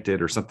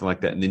disenchanted or something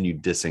like that. And then you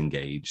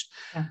disengaged.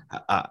 Yeah.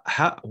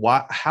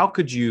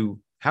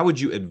 How would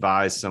you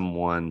advise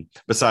someone,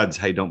 besides,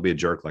 hey, don't be a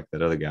jerk like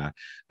that other guy,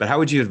 but how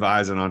would you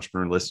advise an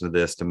entrepreneur listening to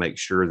this to make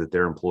sure that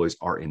their employees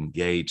are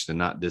engaged and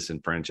not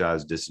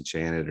disenfranchised,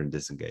 disenchanted, or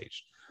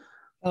disengaged?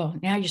 Oh,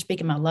 now you're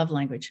speaking my love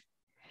language.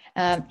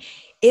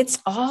 It's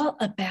all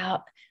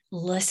about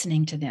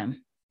listening to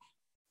them,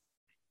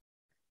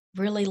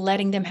 really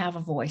letting them have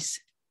a voice,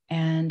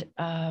 and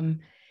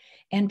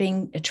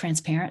being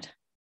transparent.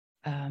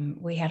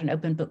 We had an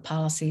open book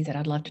policy that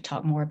I'd love to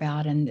talk more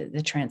about, and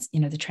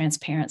the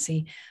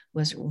transparency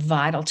was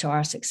vital to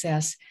our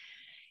success.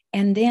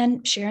 And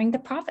then sharing the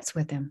profits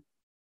with them,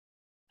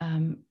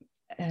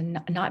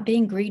 and not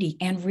being greedy,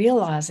 and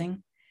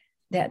realizing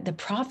that the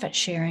profit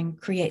sharing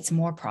creates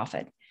more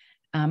profit.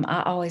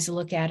 I always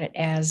look at it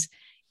as,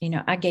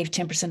 I gave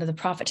 10% of the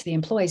profit to the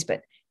employees,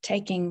 but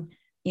taking,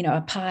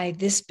 a pie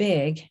this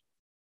big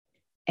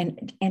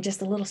and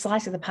just a little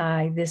slice of the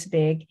pie this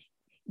big,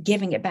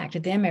 giving it back to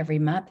them every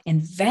month,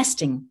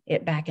 investing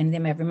it back in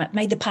them every month,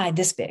 made the pie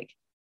this big.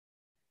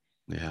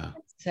 Yeah.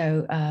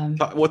 So,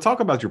 well, talk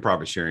about your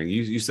profit sharing.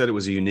 You said it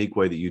was a unique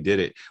way that you did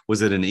it.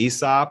 Was it an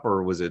ESOP,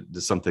 or was it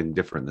something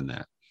different than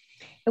that?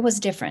 It was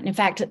different. In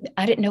fact,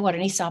 I didn't know what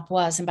an ESOP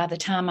was. And by the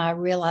time I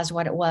realized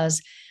what it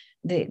was,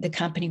 the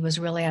company was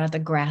really out of the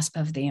grasp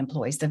of the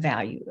employees.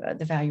 The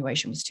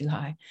valuation was too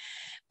high.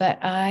 But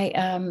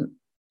I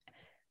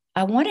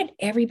wanted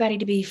everybody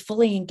to be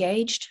fully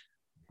engaged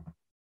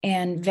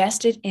and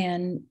vested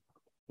in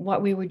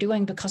what we were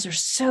doing, because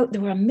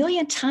there were a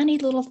million tiny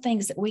little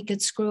things that we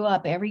could screw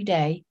up every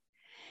day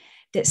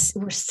that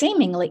were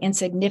seemingly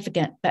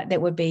insignificant, but that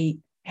would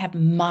have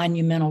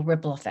monumental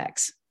ripple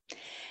effects.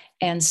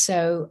 And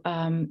so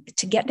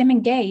to get them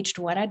engaged,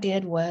 what I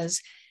did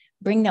was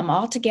bring them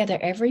all together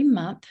every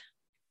month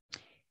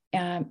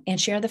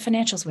and share the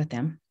financials with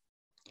them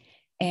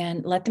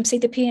and let them see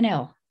the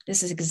P&L.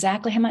 This is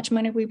exactly how much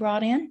money we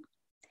brought in,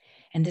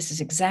 and this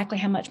is exactly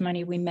how much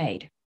money we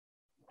made.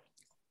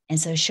 And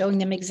so showing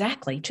them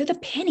exactly to the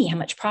penny how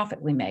much profit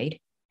we made.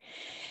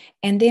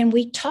 And then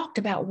we talked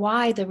about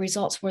why the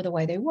results were the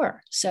way they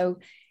were. So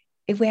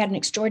if we had an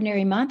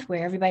extraordinary month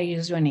where everybody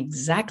was doing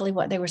exactly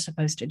what they were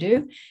supposed to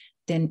do,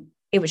 then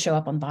it would show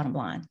up on the bottom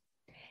line.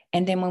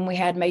 And then when we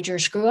had major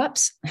screw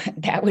ups,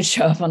 that would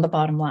show up on the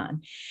bottom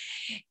line.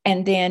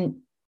 And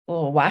then,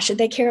 well, why should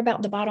they care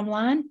about the bottom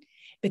line?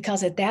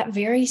 Because at that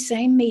very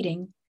same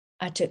meeting,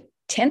 I took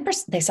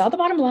 10%, they saw the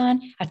bottom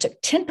line. I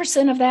took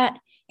 10% of that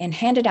and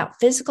handed out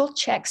physical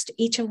checks to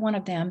each of one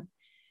of them.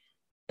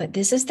 But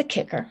this is the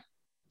kicker: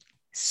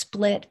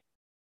 split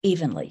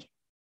evenly.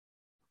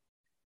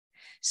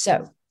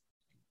 So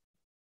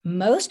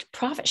most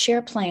profit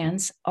share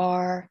plans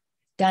are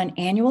done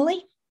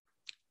annually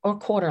or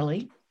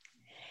quarterly.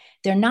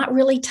 They're not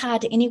really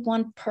tied to any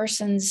one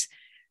person's,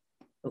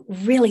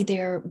 really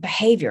their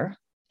behavior.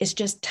 It's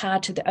just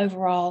tied to the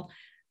overall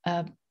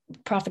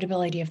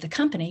profitability of the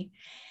company.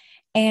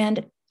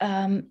 And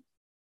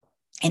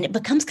it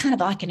becomes kind of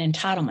like an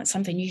entitlement,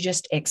 something you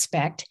just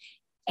expect,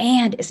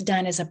 and it's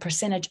done as a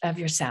percentage of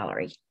your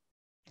salary.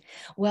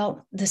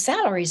 Well, the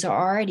salaries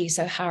are already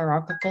so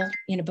hierarchical,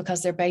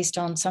 because they're based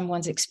on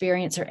someone's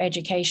experience or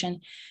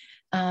education.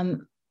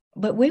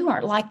 But we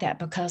weren't like that,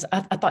 because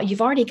I thought,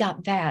 you've already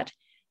got that.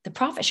 The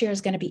profit share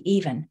is going to be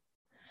even,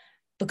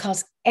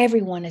 because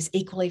everyone is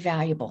equally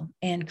valuable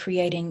in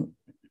creating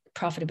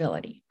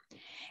profitability.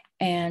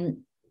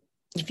 And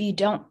if you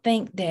don't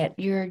think that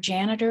your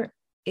janitor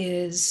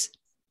is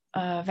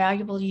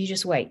valuable, you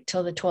just wait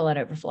till the toilet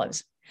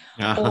overflows.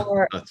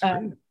 Or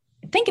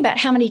think about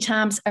how many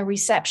times a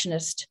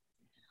receptionist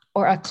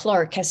or a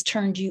clerk has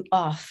turned you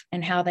off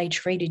and how they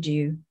treated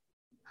you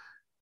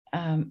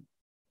in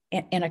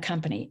a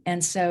company.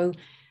 And so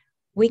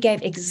we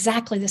gave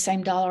exactly the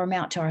same dollar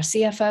amount to our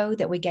CFO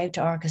that we gave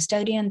to our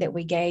custodian, that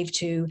we gave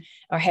to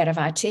our head of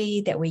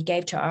IT, that we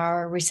gave to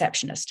our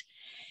receptionist.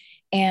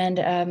 And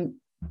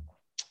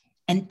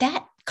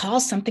that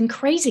caused something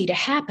crazy to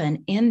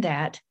happen, in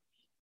that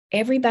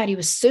everybody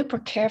was super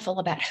careful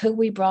about who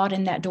we brought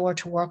in that door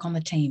to work on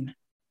the team.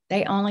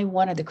 They only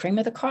wanted the cream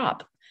of the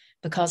crop,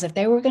 because if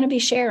they were going to be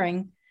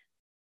sharing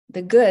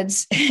the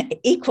goods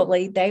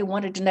equally, they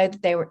wanted to know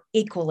that they were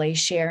equally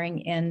sharing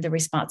in the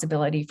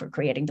responsibility for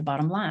creating the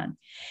bottom line.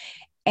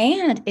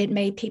 And it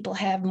made people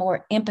have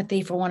more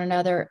empathy for one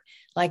another.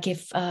 Like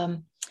if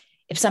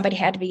somebody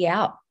had to be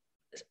out,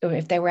 or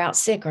if they were out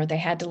sick, or they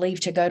had to leave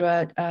to go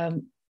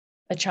to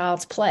a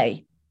child's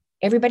play,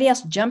 everybody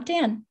else jumped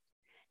in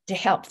to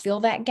help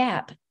fill that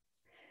gap,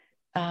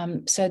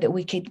 so that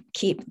we could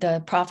keep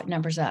the profit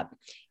numbers up.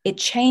 It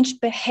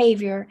changed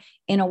behavior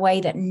in a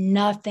way that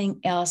nothing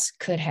else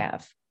could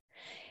have.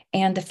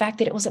 And the fact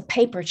that it was a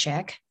paper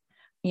check,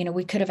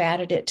 we could have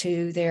added it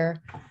to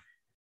their,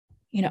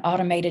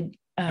 automated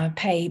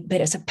pay, but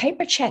it's a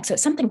paper check. So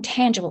it's something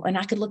tangible. And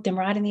I could look them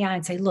right in the eye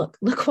and say, look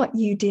what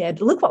you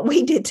did. Look what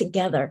we did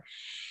together.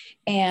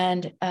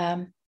 And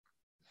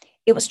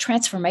it was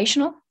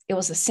transformational. It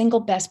was the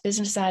single best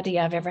business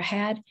idea I've ever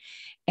had.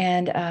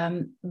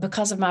 And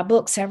because of my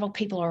book, several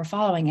people are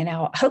following, and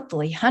now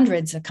hopefully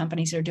hundreds of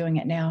companies are doing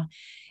it now.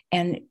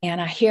 And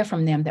I hear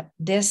from them that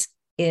this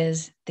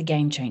is the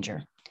game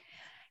changer.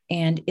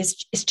 And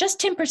it's just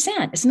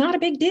 10%. It's not a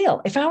big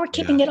deal. If I were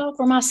keeping it all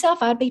for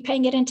myself, I'd be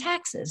paying it in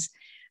taxes.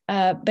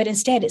 But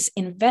instead, it's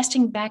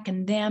investing back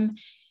in them.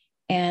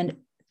 And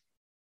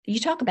you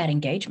talk about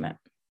engagement.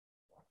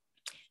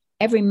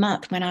 Every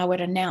month when I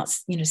would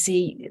announce,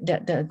 see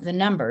the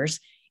numbers,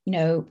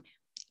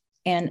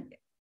 and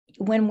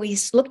when we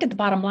looked at the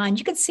bottom line,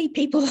 you could see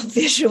people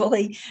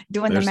visually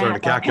doing the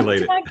math.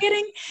 Calculate it. How much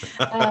am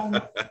I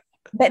getting?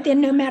 But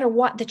then no matter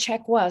what the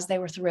check was, they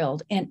were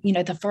thrilled. And,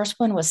 the first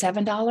one was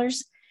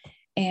 $7.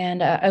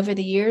 And over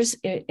the years,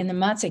 in the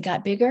months, it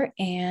got bigger.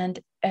 And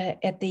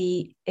at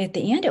the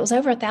end, it was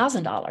over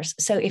 $1,000.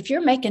 So if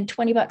you're making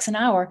 $20 an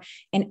hour,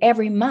 and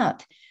every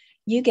month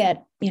you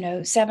get,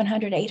 $700,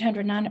 $800,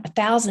 $900,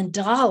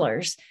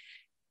 $1,000,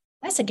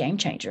 that's a game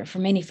changer for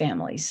many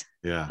families.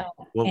 Yeah.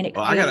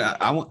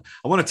 I want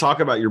to talk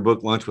about your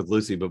book, Lunch with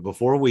Lucy, but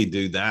before we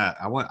do that,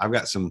 I've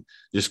got some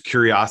just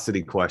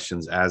curiosity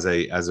questions as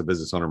a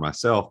business owner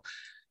myself.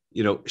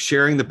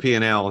 sharing the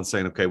P&L and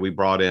saying, okay, we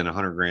brought in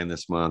 100 grand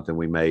this month and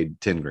we made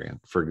 10 grand,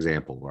 for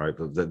example, right?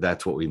 But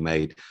that's what we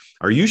made.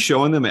 Are you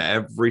showing them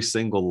every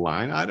single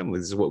line item?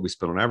 This is what we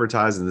spent on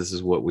advertising. This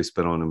is what we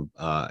spent on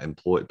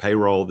employee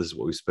payroll. This is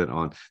what we spent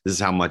on. This is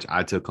how much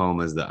I took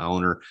home as the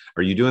owner.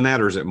 Are you doing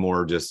that? Or is it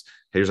more just,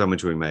 here's how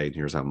much we made.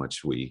 Here's how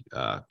much we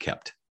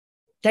kept?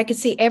 They could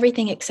see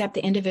everything except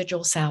the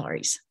individual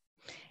salaries.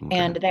 Okay.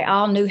 And they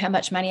all knew how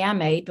much money I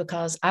made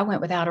because I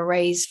went without a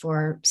raise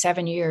for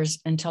 7 years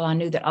until I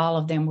knew that all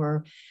of them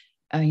were,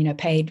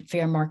 paid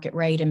fair market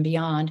rate and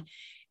beyond.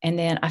 And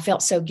then I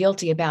felt so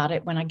guilty about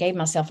it when I gave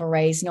myself a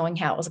raise, knowing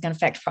how it was going to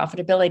affect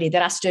profitability,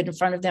 that I stood in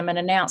front of them and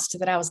announced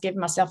that I was giving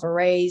myself a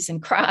raise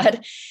and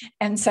cried.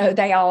 And so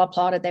they all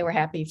applauded. They were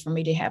happy for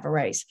me to have a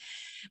raise.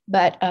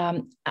 But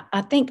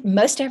I think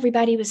most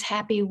everybody was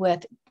happy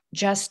with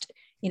just,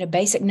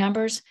 basic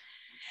numbers.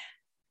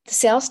 The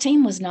sales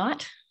team was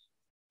not.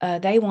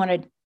 They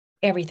wanted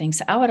everything.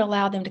 So I would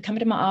allow them to come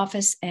into my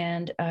office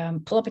and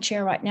pull up a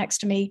chair right next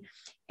to me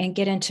and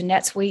get into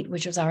NetSuite,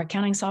 which was our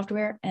accounting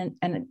software, and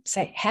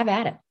say, have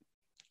at it.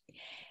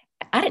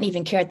 I didn't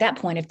even care at that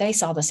point if they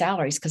saw the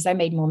salaries because they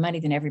made more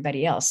money than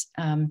everybody else.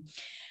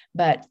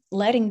 But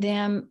letting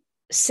them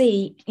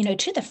see,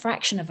 to the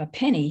fraction of a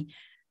penny,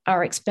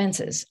 our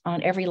expenses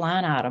on every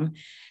line item.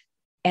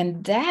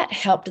 And that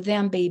helped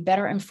them be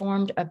better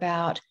informed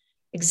about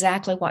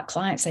exactly what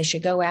clients they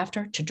should go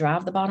after to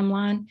drive the bottom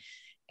line,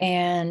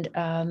 and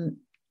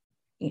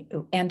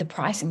the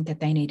pricing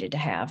that they needed to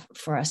have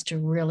for us to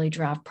really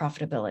drive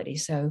profitability.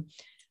 So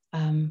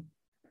I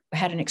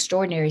had an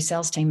extraordinary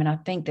sales team, and I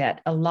think that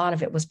a lot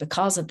of it was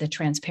because of the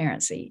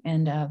transparency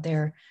and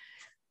their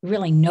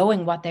really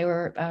knowing what they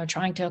were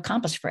trying to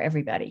accomplish for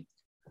everybody.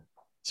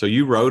 So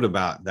you wrote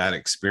about that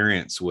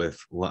experience with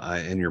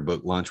in your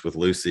book, Lunch with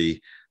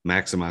Lucy,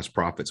 Maximize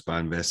Profits by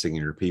Investing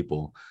in Your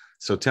People.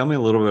 So tell me a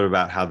little bit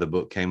about how the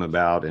book came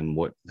about and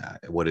what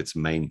its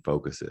main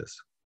focus is.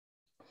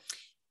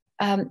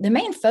 The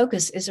main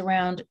focus is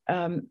around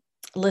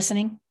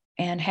listening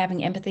and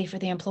having empathy for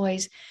the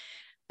employees.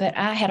 But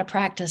I had a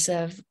practice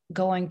of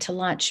going to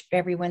lunch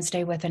every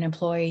Wednesday with an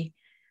employee,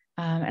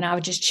 and I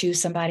would just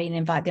choose somebody and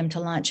invite them to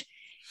lunch.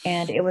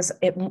 And it was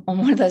on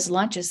one of those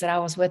lunches that I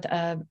was with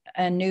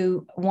a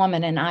new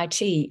woman in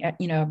IT,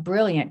 a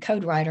brilliant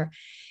code writer,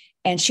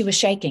 and she was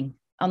shaking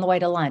on the way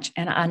to lunch.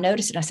 And I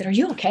noticed it. I said, "Are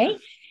you okay?"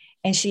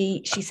 And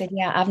she said,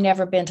 "Yeah, I've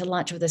never been to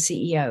lunch with a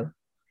CEO."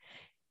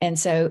 And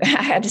so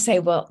I had to say,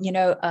 well,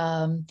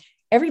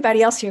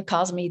 everybody else here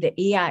calls me the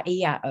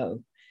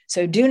EIEIO.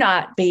 So do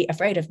not be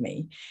afraid of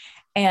me.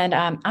 And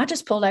I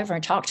just pulled over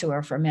and talked to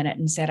her for a minute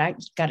and said, I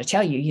got to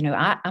tell you,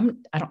 I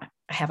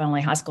have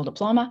only a high school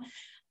diploma.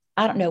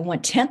 I don't know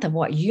 1/10 of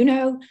what you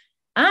know.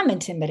 I'm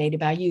intimidated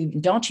by you.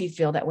 Don't you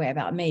feel that way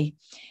about me?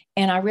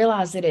 And I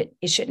realized that it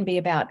shouldn't be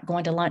about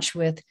going to lunch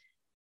with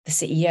the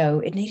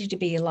CEO. It needed to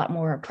be a lot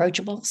more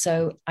approachable.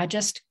 So I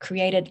just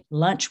created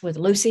Lunch with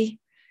Lucy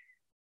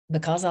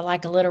because I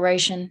like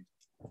alliteration.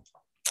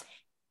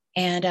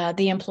 And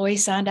the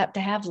employees signed up to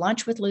have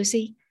lunch with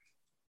Lucy,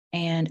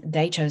 and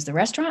they chose the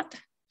restaurant.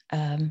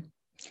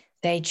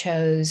 They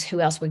chose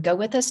who else would go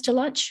with us to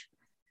lunch.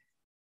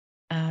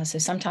 So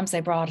sometimes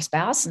they brought a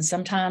spouse, and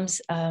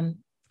sometimes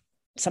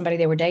somebody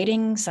they were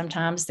dating,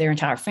 sometimes their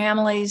entire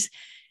families,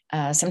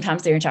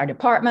 sometimes their entire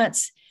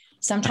departments.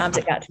 Sometimes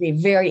it got to be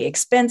very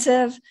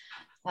expensive.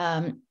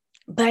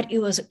 But it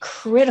was a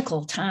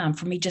critical time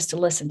for me just to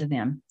listen to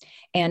them.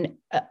 And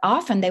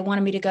often they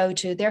wanted me to go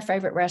to their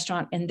favorite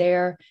restaurant in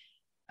their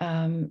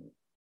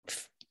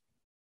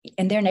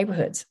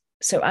neighborhoods.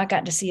 So I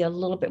got to see a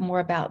little bit more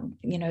about,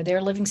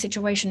 their living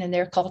situation and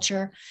their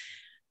culture.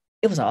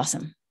 It was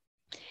awesome.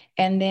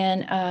 And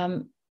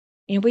then,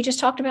 we just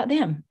talked about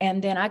them.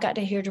 And then I got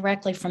to hear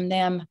directly from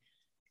them,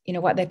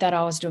 what they thought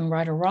I was doing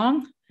right or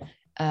wrong.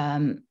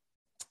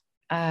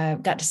 I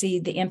got to see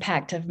the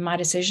impact of my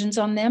decisions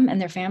on them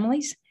and their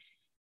families.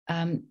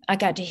 I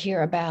got to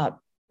hear about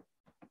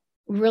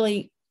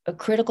really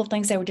critical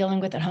things they were dealing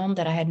with at home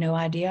that I had no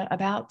idea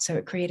about. So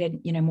it created,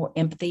 more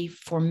empathy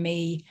for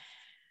me,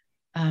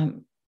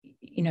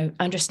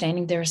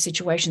 understanding their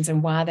situations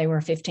and why they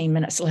were 15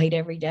 minutes late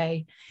every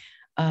day,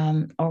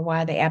 or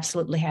why they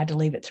absolutely had to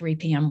leave at 3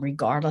 p.m.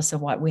 regardless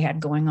of what we had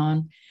going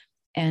on.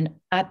 And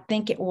I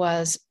think it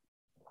was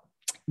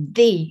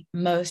the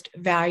most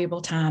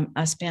valuable time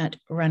I spent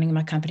running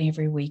my company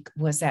every week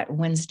was that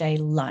Wednesday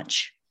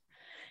lunch.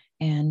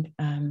 And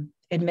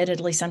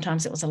admittedly,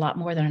 sometimes it was a lot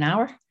more than an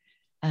hour.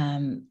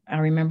 I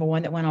remember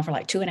one that went on for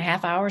like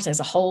 2.5 hours as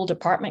a whole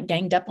department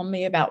ganged up on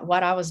me about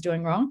what I was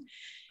doing wrong.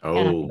 Oh.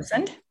 And I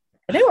listened.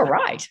 They were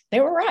right. They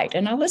were right.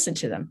 And I listened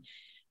to them.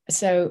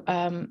 So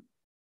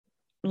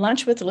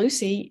Lunch with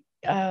Lucy,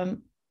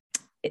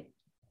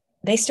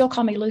 they still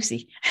call me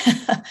Lucy.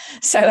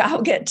 So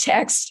I'll get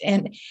texts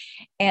and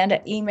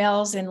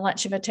emails and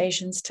lunch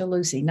invitations to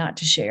Lucy, not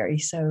to Sherry.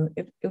 So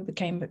it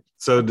became.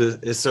 So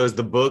is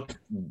the book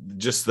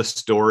just the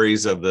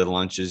stories of the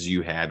lunches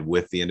you had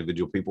with the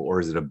individual people, or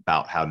is it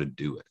about how to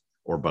do it,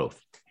 or both?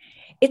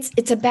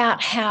 It's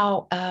about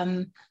how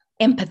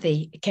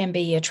empathy can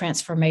be a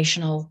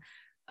transformational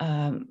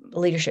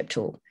leadership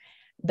tool,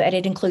 but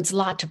it includes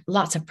lots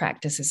of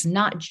practices,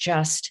 not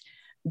just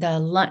the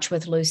lunch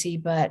with Lucy,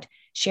 but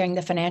sharing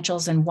the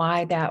financials and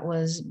why that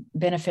was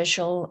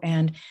beneficial,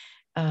 and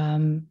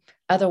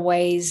other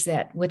ways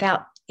that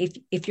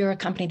if you're a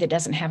company that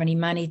doesn't have any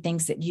money,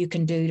 things that you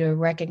can do to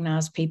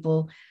recognize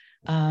people,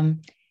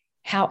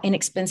 how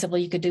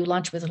inexpensively you could do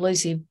lunch with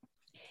Lucy.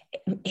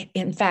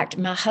 In fact,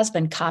 my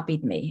husband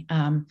copied me.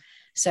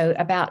 So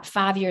about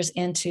 5 years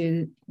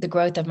into the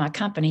growth of my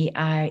company,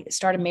 I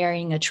started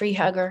dating a tree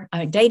hugger,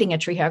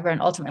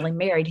 and ultimately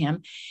married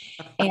him.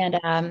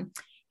 And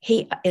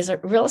he is a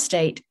real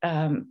estate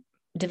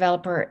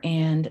developer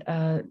and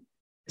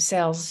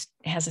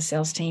has a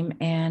sales team.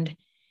 And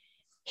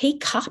he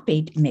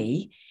copied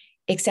me,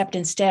 except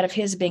instead of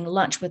his being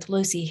lunch with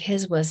Lucy,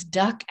 his was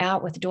duck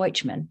out with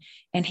Deutschmann.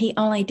 And he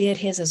only did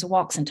his as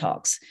walks and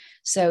talks.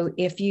 So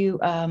if you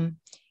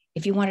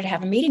wanted to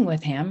have a meeting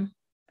with him,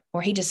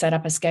 or he just set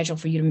up a schedule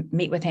for you to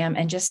meet with him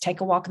and just take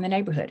a walk in the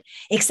neighborhood,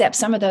 except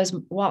some of those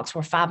walks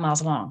were 5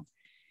 miles long,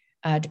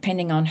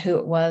 depending on who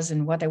it was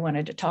and what they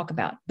wanted to talk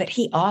about. But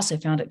he also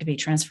found it to be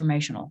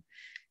transformational,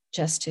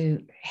 just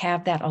to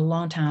have that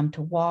alone time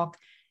to walk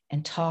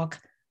and talk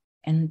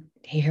and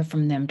hear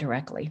from them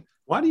directly.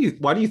 Why do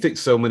you think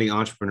so many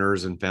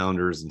entrepreneurs and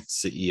founders and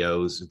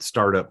CEOs and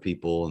startup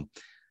people,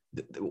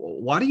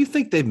 why do you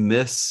think they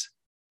miss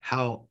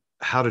how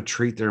to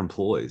treat their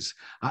employees?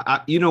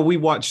 I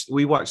watch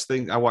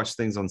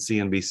things on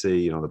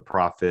CNBC, The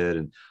Profit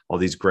and all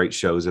these great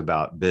shows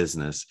about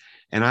business.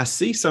 And I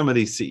see some of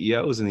these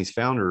CEOs and these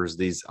founders,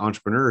 these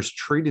entrepreneurs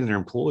treating their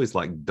employees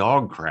like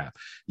dog crap,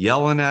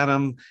 yelling at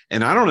them.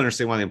 And I don't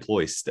understand why the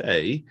employees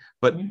stay,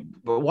 but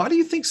why do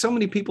you think so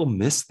many people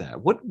miss that?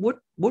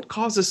 What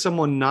causes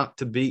someone not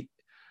to be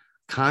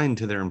kind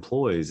to their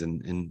employees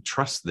and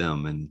trust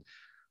them and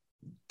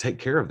take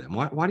care of them?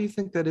 Why do you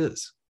think that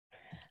is?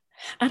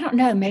 I don't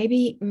know.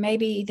 Maybe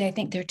they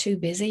think they're too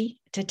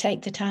busy to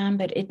take the time,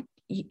 but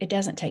it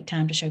doesn't take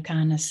time to show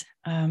kindness.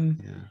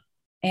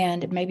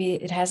 And maybe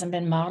it hasn't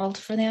been modeled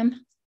for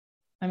them.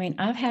 I mean,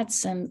 I've had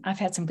some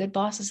good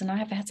bosses, and I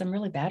have had some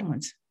really bad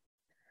ones.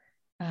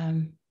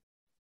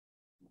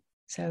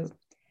 So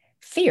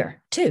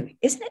fear too,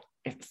 isn't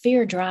it?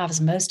 Fear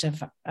drives most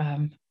of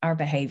our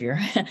behavior.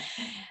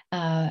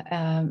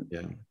 And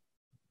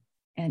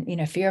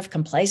fear of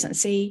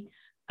complacency.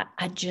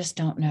 I just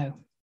don't know.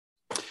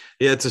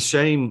 Yeah, it's a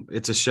shame.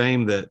 It's a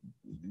shame that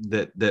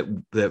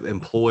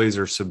employees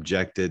are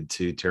subjected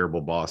to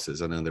terrible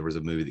bosses. I know there was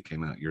a movie that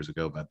came out years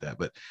ago about that,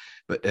 but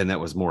that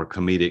was more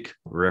comedic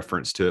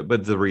reference to it.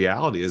 But the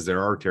reality is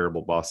there are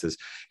terrible bosses,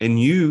 and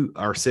you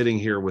are sitting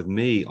here with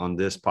me on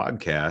this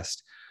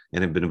podcast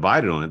and have been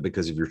invited on it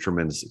because of your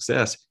tremendous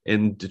success,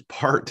 in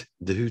part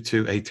due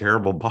to a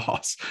terrible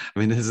boss. I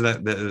mean,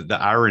 isn't that the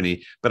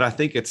irony? But I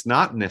think it's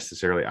not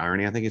necessarily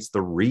irony. I think it's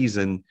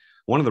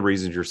one of the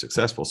reasons you're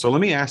successful. So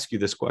let me ask you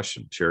this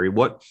question, Sherry.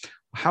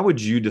 How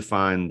would you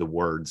define the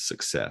word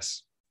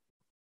success?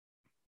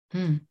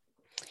 In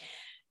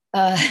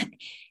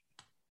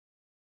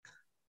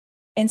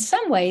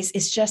some ways,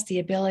 it's just the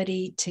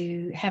ability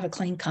to have a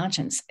clean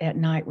conscience at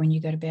night when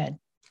you go to bed.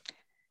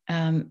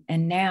 And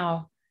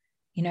now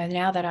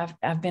that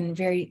I've been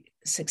very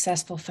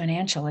successful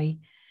financially,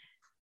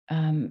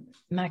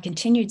 my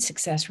continued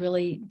success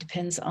really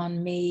depends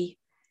on me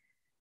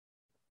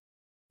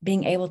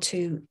being able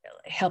to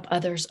help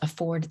others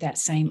afford that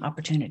same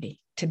opportunity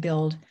to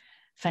build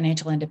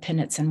financial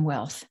independence and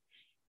wealth.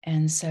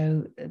 And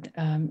so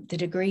the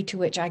degree to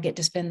which I get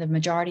to spend the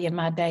majority of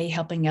my day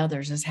helping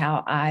others is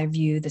how I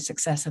view the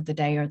success of the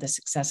day, or the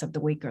success of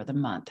the week, or the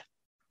month.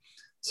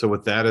 So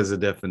with that as a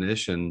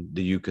definition,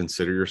 do you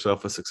consider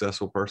yourself a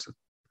successful person?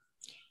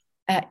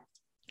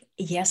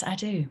 Yes, I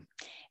do.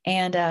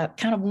 And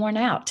kind of worn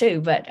out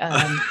too, but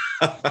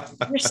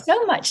there's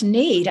so much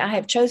need. I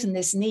have chosen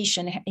this niche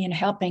in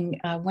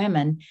helping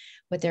women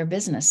with their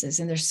businesses.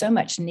 And there's so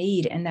much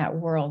need in that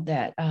world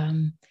that,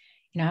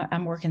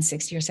 I'm working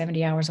 60 or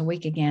 70 hours a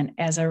week again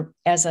as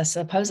a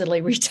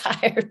supposedly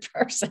retired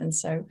person.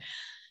 So,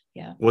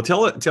 yeah. Well,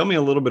 tell me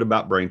a little bit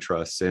about Brain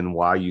Trust and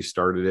why you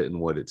started it and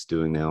what it's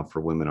doing now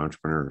for women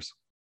entrepreneurs.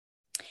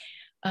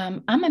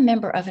 I'm a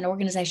member of an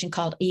organization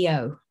called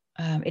EO.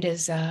 It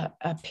is a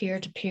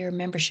peer-to-peer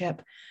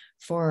membership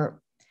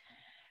for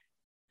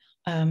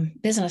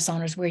business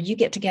owners, where you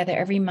get together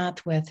every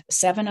month with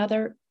 7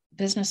 other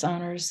business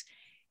owners,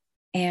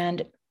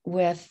 and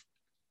with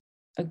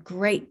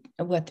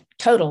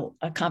total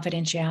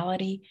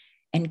confidentiality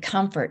and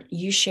comfort,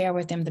 you share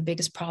with them the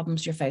biggest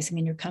problems you're facing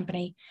in your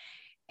company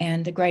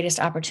and the greatest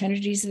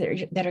opportunities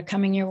that are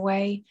coming your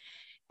way.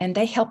 And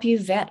they help you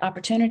vet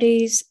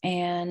opportunities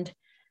and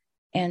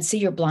see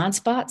your blind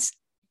spots,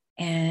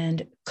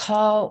 and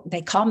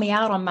they call me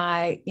out on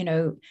my,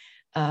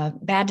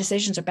 bad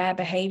decisions or bad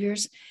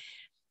behaviors.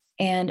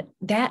 And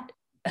that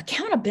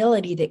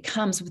accountability that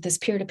comes with this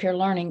peer-to-peer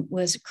learning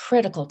was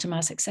critical to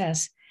my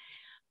success.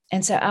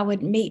 And so I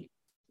would meet,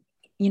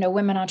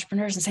 women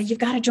entrepreneurs and say, you've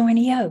got to join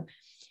EO,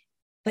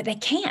 but they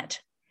can't.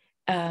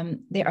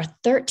 there are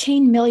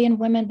 13 million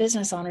women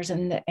business owners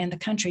in the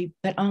country,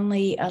 but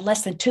only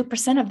less than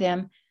 2% of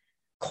them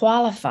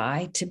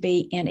qualify to be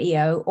in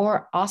EO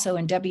or also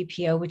in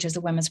WPO, which is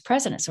the Women's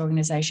Presidents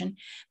Organization,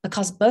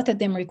 because both of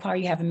them require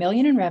you have $1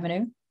 million in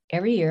revenue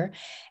every year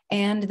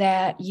and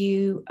that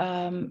you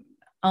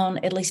own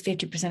at least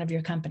 50% of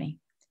your company.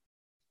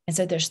 And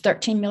so there's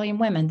 13 million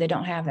women that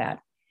don't have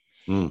that.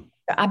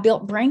 I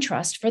built Brain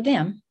Trust for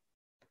them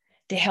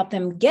to help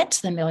them get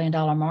to the $1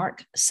 million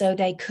mark so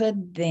they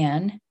could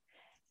then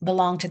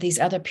belong to these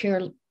other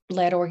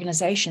peer-led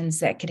organizations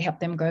that could help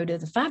them grow to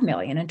the 5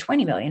 million and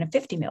 20 million and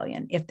 50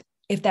 million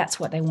if that's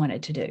what they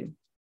wanted to do.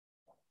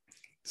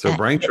 So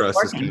Brain Trust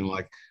is kind of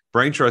like,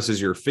 Brain Trust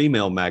is your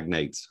female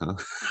magnates, huh?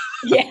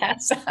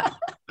 Yes.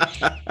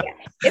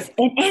 And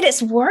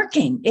it's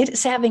working.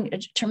 It's having a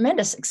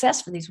tremendous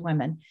success for these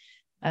women.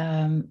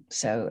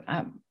 So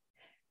I'm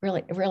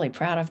really, really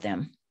proud of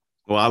them.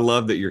 Well, I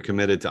love that you're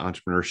committed to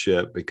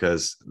entrepreneurship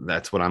because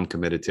that's what I'm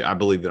committed to. I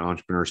believe that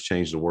entrepreneurs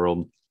change the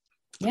world.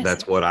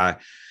 Yes.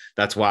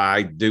 That's why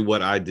I do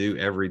what I do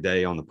every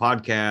day on the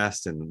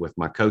podcast and with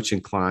my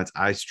coaching clients.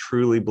 I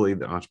truly believe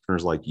that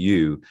entrepreneurs like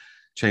you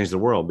change the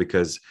world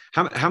because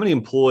how many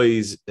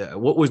employees,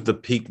 what was the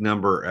peak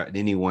number at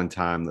any one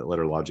time that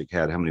Letter Logic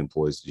had? How many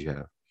employees did you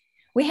have?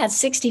 We had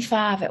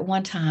 65 at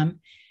one time.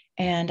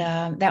 And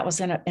that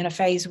was in a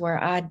phase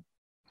where I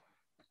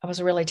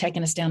was really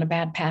taking us down a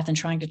bad path and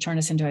trying to turn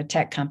us into a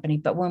tech company.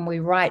 But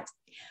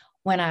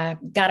when I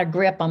got a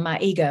grip on my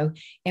ego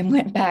and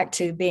went back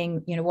to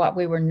being, what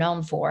we were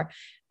known for,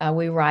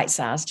 we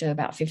right-sized to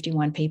about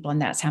 51 people.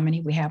 And that's how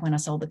many we had when I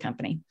sold the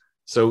company.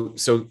 So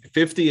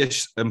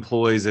 50-ish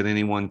employees at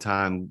any one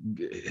time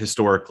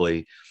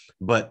historically,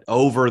 but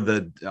over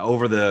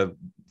the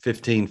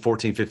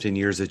 15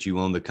 years that you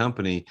own the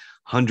company,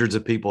 hundreds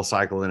of people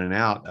cycle in and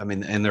out. I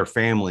mean, and their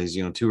families,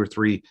 2 or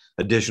 3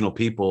 additional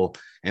people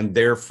and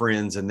their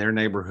friends and their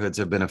neighborhoods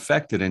have been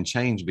affected and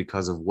changed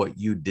because of what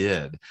you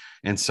did.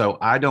 And so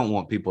I don't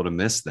want people to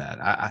miss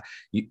that.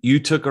 You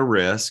took a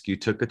risk, you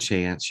took a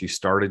chance, you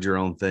started your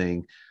own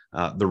thing.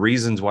 The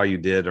reasons why you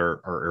did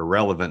are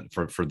irrelevant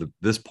for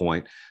this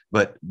point,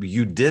 but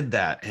you did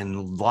that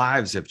and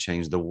lives have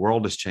changed. The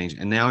world has changed.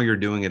 And now you're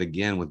doing it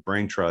again with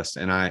Brain Trust.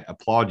 And I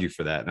applaud you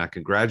for that. And I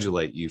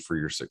congratulate you for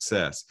your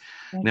success.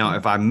 Now,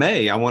 if I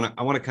may, I want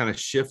to kind of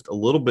shift a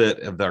little bit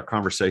of our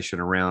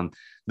conversation around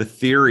the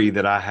theory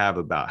that I have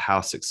about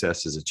how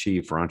success is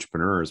achieved for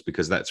entrepreneurs,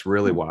 because that's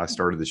really why I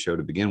started the show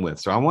to begin with.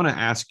 So I want to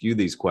ask you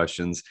these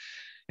questions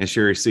and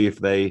Sherry, see if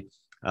they,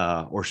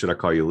 or should I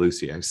call you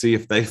Lucy? I see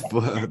if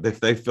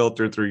they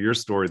filter through your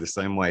story the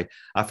same way.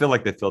 I feel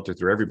like they filter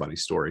through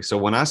everybody's story. So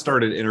when I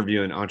started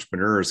interviewing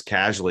entrepreneurs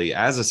casually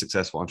as a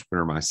successful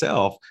entrepreneur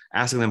myself,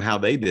 asking them how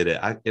they did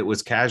it, it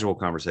was casual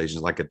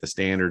conversations like at the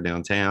Standard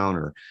downtown,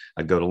 or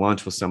I'd go to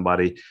lunch with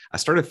somebody. I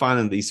started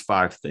finding these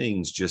 5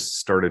 things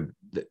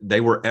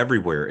they were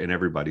everywhere in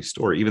everybody's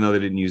story, even though they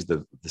didn't use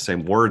the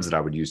same words that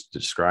I would use to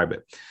describe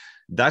it.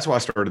 That's why I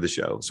started the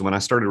show. So when I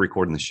started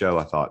recording the show,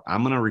 I thought,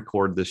 I'm going to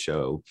record the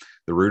show,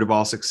 The Root of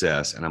All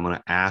Success. And I'm going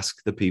to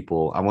ask the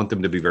people, I want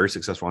them to be very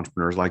successful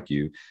entrepreneurs like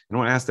you. And I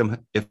want to ask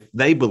them if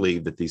they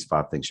believe that these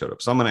 5 things showed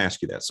up. So I'm going to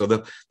ask you that. So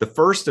the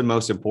first and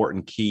most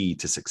important key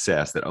to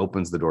success that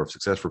opens the door of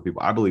success for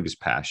people, I believe, is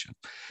passion.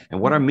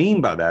 And what I mean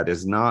by that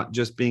is not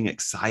just being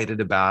excited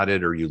about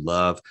it or you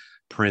love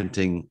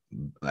printing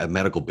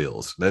medical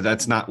bills.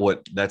 That's not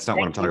what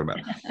I'm talking about.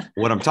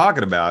 What I'm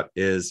talking about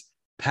is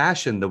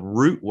passion. The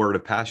root word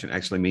of passion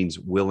actually means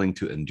willing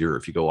to endure.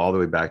 If you go all the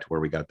way back to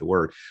where we got the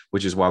word,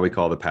 which is why we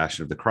call the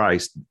passion of the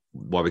Christ,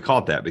 why we call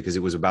it that, because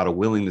it was about a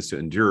willingness to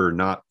endure,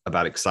 not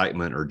about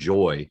excitement or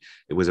joy.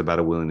 It was about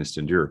a willingness to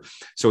endure.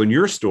 So in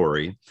your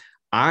story,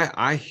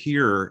 I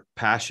hear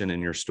passion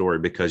in your story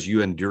because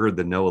you endured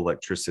the no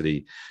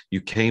electricity.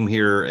 You came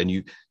here and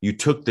you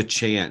took the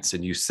chance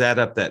and you set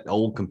up that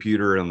old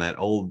computer on that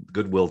old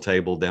Goodwill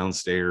table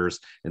downstairs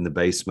in the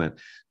basement.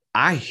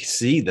 I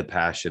see the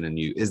passion in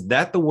you. Is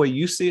that the way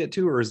you see it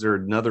too? Or is there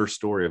another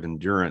story of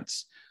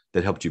endurance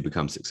that helped you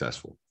become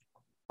successful?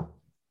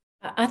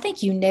 I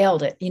think you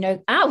nailed it.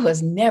 I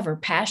was never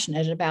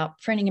passionate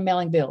about printing and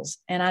mailing bills,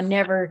 and I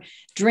never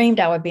dreamed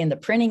I would be in the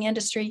printing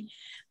industry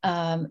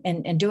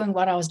and doing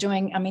what I was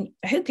doing. I mean,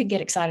 who could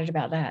get excited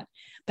about that?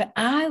 But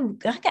I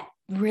got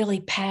really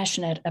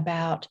passionate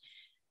about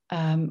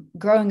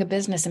growing a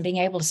business and being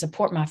able to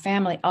support my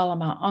family all on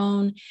my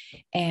own,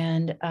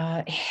 and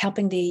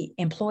helping the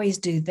employees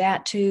do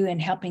that too,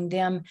 and helping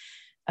them,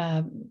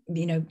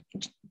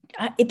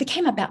 it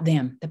became about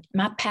them.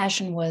 My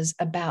passion was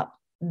about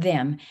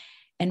them,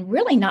 and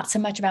really not so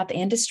much about the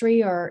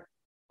industry or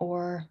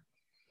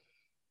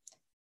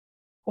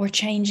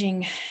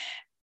changing.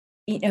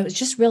 It was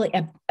just really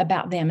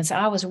about them. And so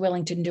I was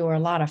willing to endure a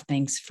lot of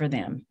things for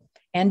them,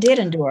 and did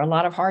endure a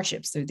lot of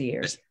hardships through the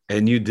years.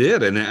 And you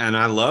did. And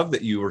I love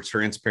that you were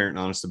transparent and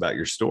honest about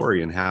your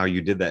story and how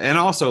you did that. And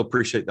also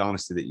appreciate the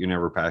honesty that you're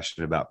never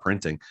passionate about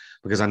printing,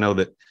 because I know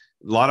that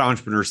a lot of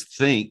entrepreneurs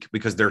think,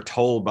 because they're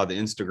told by the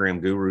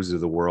Instagram gurus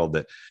of the world,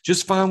 that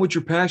just find what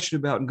you're passionate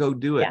about and go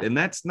do it. Yeah. And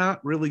that's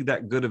not really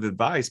that good of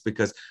advice,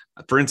 because,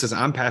 for instance,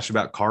 I'm passionate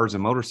about cars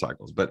and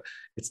motorcycles, but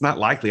it's not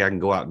likely I can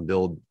go out and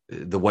build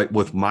the way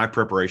with my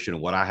preparation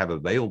and what I have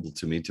available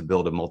to me to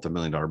build a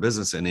multi-million-dollar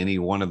business in any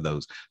one of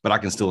those. But I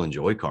can still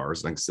enjoy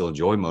cars and I can still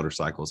enjoy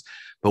motorcycles.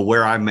 But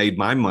where I made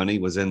my money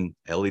was in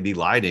LED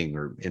lighting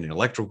or in an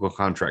electrical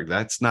contract.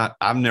 That's not,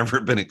 I've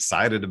never been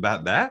excited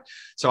about that.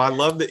 So I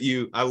love that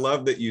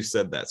you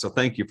said that. So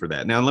thank you for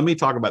that. Now, let me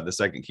talk about the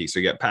second key. So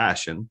you got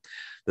passion.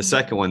 The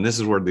second one, this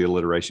is where the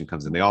alliteration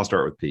comes in. They all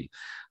start with P.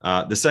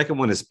 The second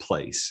one is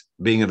place,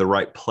 being in the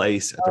right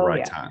place at the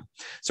right time.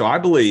 So I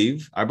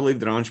believe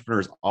that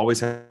entrepreneurs always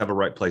have a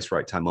right place,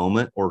 right time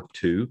moment or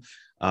two.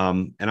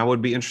 And I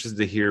would be interested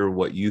to hear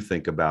what you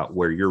think about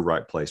where your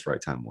right place,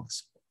 right time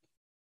was.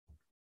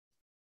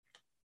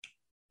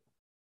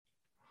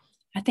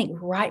 I think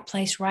right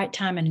place, right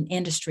time in an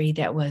industry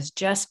that was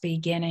just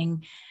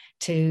beginning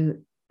to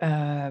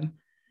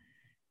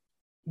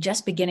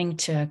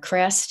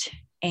crest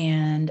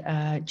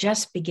and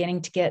just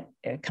beginning to get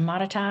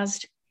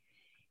commoditized,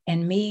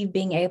 and me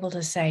being able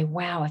to say,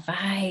 wow, if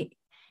I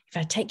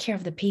take care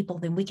of the people,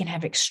 then we can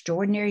have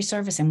extraordinary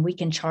service and we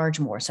can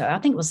charge more. So I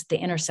think it was the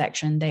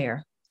intersection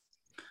there.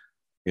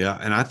 Yeah.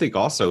 And I think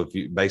also,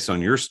 based on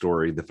your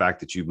story, the fact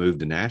that you moved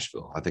to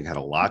Nashville, I think had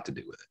a lot to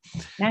do with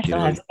it. Nashville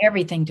has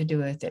everything to do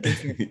with it.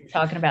 If you're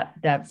talking about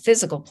the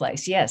physical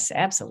place. Yes,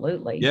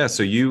 absolutely. Yeah.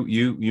 So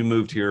you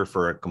moved here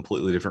for a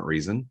completely different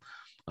reason,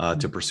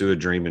 to pursue a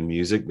dream in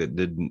music that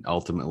didn't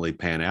ultimately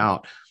pan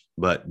out,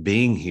 but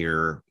being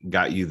here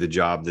got you the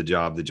job,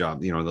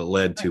 that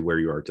led to where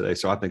you are today.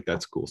 So I think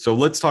that's cool. So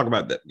let's talk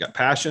about that. We got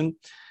passion.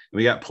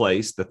 We got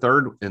place. The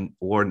third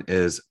one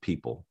is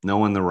people,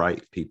 knowing the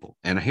right people.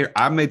 And here,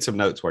 I made some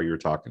notes while you were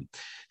talking,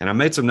 and I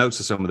made some notes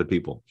of some of the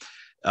people.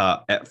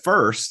 At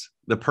first,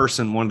 one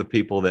of the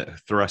people that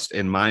thrust,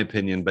 in my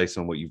opinion, based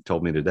on what you've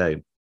told me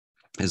today,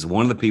 is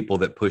one of the people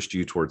that pushed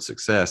you towards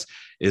success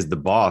is the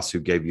boss who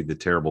gave you the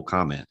terrible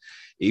comment.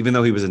 Even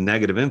though he was a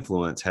negative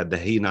influence, had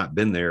he not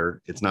been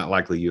there, it's not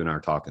likely you and I are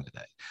talking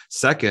today.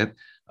 Second,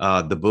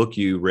 the book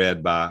you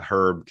read by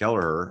Herb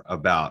Kelleher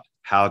about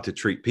how to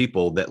treat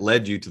people that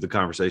led you to the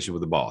conversation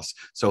with the boss.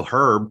 So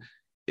Herb,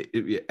 did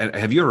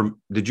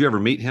you ever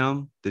meet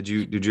him? Did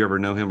you ever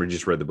know him, or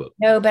just read the book?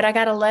 No, but I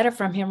got a letter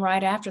from him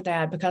right after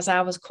that, because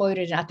I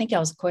think I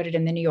was quoted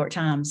in the New York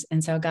Times.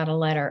 And so I got a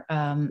letter,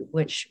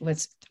 which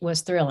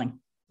was thrilling.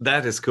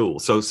 That is cool.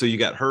 So you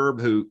got Herb,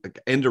 who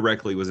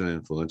indirectly was an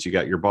influence. You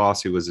got your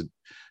boss, who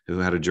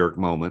had a jerk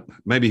moment.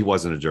 Maybe he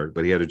wasn't a jerk,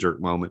 but he had a jerk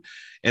moment.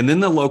 And then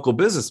the local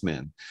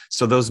businessmen.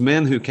 So those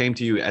men who came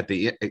to you at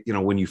the,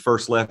 when you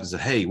first left and said,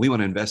 hey, we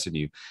want to invest in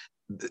you.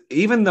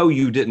 Even though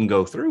you didn't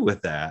go through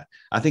with that,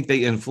 I think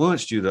they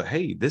influenced you that,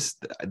 hey, this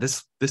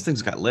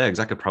thing's got legs.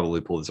 I could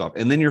probably pull this off.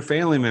 And then your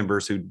family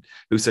members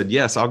who said,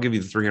 yes, I'll give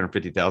you the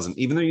 $350,000,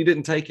 even though you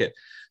didn't take it.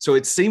 So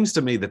it seems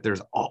to me that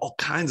there's all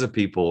kinds of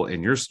people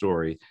in your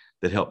story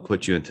that help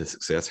put you into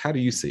success. How do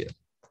you see it?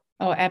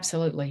 Oh,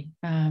 absolutely.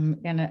 And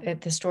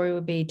the story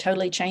would be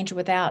totally changed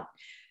without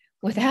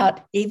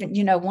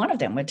even, one of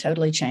them would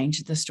totally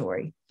change the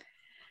story.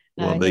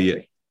 Well,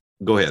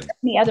 go ahead.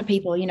 Many other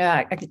people,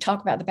 I could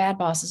talk about the bad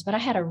bosses, but I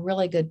had a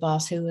really good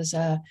boss who was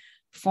a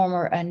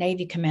former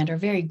Navy commander,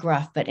 very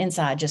gruff, but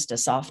inside just a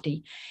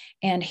softie.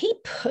 And he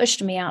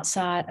pushed me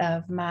outside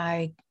of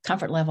my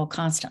comfort level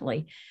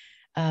constantly.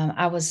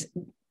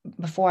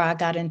 Before I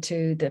got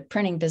into the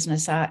printing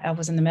business, I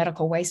was in the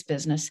medical waste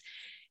business.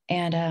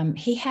 And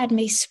he had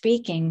me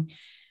speaking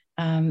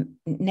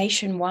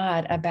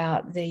nationwide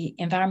about the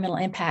environmental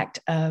impact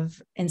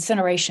of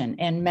incineration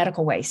and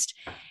medical waste.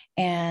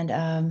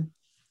 And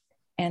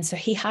so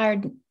he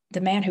hired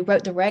the man who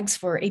wrote the regs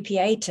for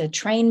EPA to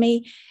train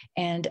me.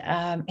 And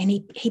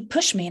he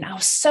pushed me, and I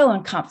was so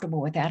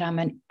uncomfortable with that. I'm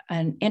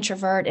an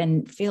introvert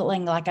and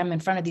feeling like I'm in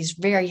front of these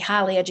very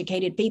highly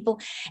educated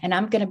people, and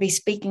I'm going to be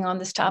speaking on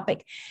this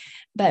topic.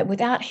 But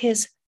without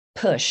his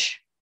push,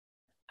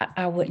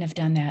 I wouldn't have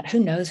done that. Who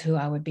knows who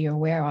I would be or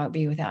where I would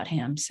be without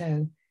him.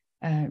 So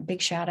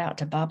big shout out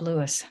to Bob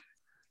Lewis.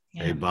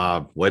 Yeah. Hey,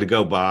 Bob, way to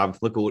go, Bob.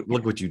 Look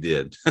what you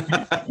did.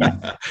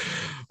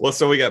 Well,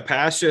 so we got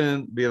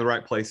passion, be in the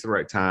right place at the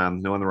right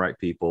time, knowing the right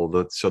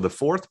people. So the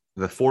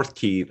fourth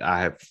key I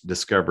have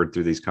discovered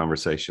through these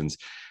conversations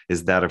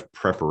is that of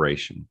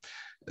preparation,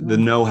 the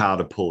know-how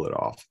to pull it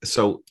off.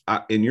 So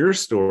in your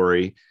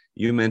story,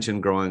 you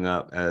mentioned growing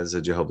up as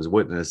a Jehovah's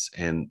Witness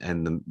and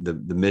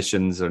the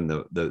missions and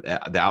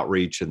the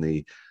outreach and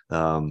the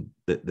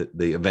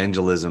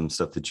evangelism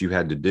stuff that you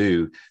had to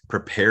do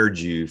prepared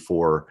you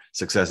for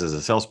success as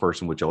a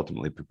salesperson, which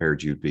ultimately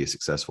prepared you to be a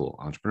successful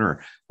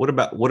entrepreneur. What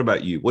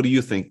about you? What do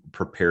you think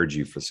prepared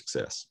you for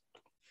success?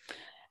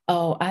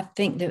 Oh, I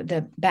think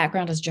the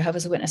background as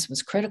Jehovah's Witness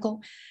was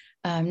critical.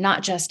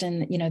 Not just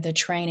in, the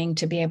training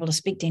to be able to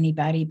speak to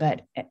anybody,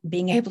 but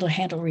being able to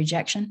handle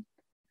rejection.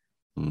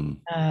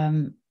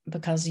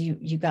 Because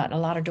you got a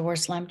lot of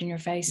doors slammed in your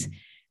face.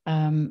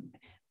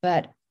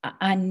 But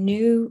I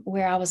knew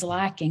where I was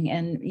lacking.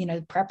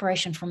 And,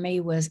 preparation for me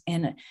was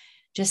in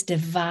just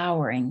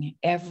devouring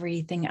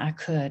everything I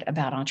could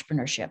about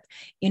entrepreneurship.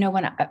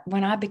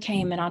 When I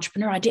became an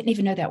entrepreneur, I didn't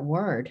even know that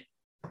word.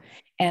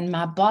 And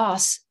my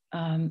boss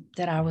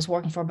that I was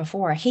working for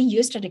before, he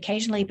used it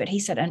occasionally, but he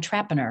said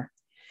entrepreneur.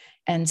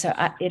 And so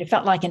it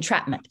felt like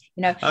entrapment,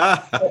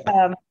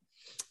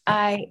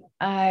 I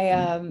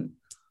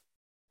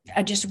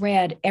just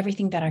read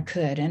everything that I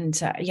could. And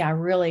so, I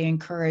really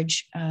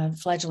encourage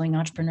fledgling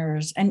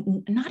entrepreneurs,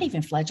 and not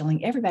even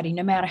fledgling, everybody,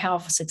 no matter how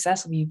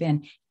successful you've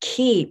been,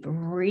 keep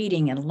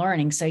reading and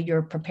learning so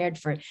you're prepared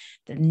for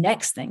the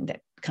next thing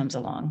that comes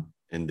along.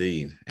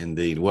 Indeed.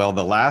 Well,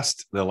 the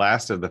last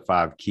of the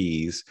 5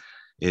 keys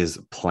is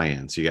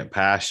plan. So you got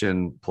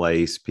passion,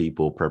 place,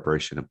 people,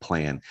 preparation, and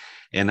plan.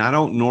 And I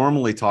don't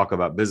normally talk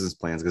about business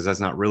plans because that's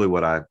not really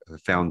what I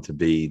found to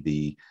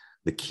be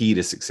the key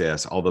to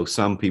success. Although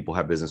some people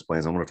have business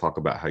plans, I'm going to talk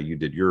about how you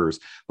did yours.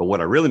 But what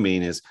I really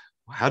mean is,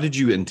 how did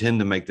you intend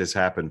to make this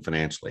happen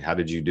financially? How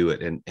did you do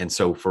it? And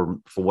so for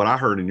what I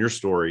heard in your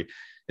story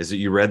is that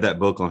you read that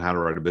book on how to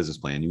write a business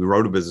plan. You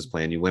wrote a business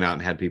plan. You went out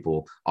and had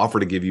people offer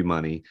to give you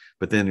money,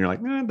 but then you're like,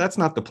 that's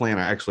not the plan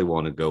I actually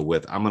want to go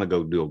with. I'm going to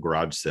go do a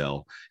garage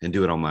sale and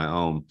do it on my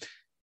own.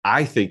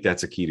 I think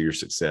that's a key to your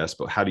success,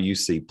 but how do you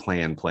see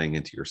plan playing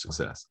into your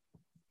success?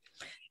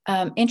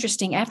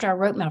 Interesting. After I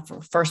wrote my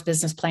first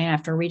business plan,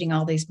 after reading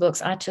all these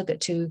books, I took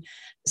it to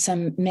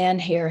some men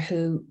here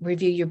who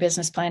review your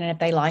business plan. And if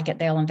they like it,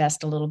 they'll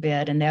invest a little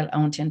bit and they'll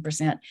own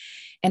 10%.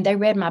 And they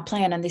read my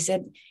plan and they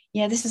said,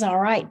 yeah, this is all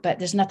right, but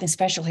there's nothing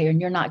special here and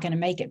you're not going to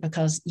make it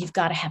because you've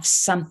got to have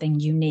something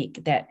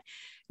unique that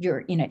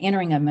you're,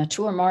 entering a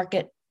mature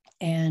market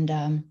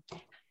and,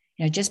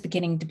 just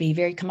beginning to be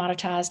very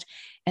commoditized.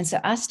 And so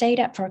I stayed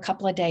up for a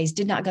couple of days,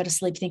 did not go to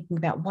sleep thinking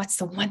about what's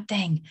the one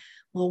thing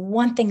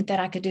that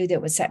I could do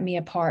that would set me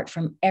apart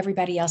from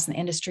everybody else in the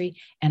industry.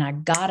 And I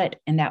got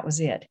it. And that was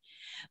it.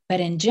 But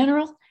in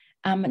general,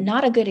 I'm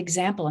not a good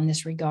example in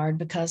this regard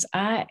because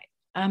I'm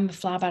a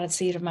fly by the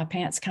seat of my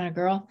pants kind of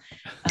girl.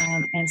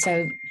 And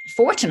so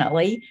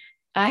fortunately,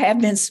 I have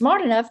been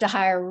smart enough to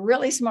hire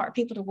really smart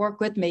people to work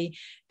with me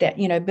that,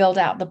 build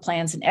out the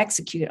plans and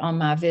execute on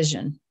my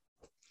vision.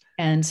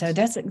 And so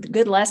that's a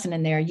good lesson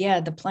in there. Yeah,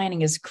 the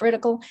planning is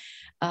critical.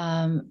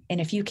 And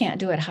if you can't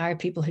do it, hire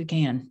people who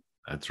can.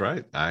 That's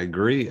right. I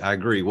agree.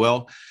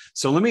 Well,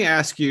 so let me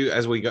ask you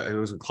as we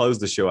close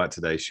the show out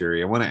today,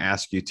 Sherry, I want to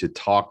ask you to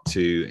talk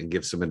to and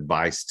give some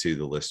advice to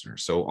the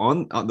listeners. So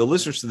on the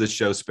listeners to this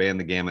show span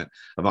the gamut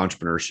of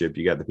entrepreneurship.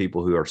 You got the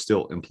people who are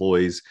still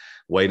employees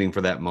waiting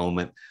for that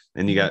moment.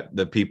 And you got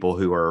the people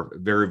who are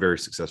very, very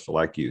successful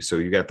like you. So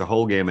you got the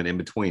whole gamut in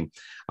between.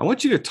 I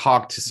want you to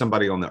talk to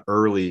somebody on the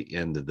early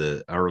end of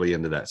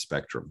that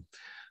spectrum.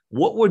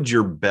 What would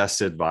your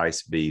best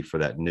advice be for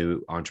that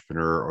new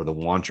entrepreneur or the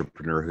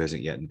entrepreneur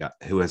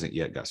who hasn't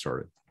yet got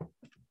started?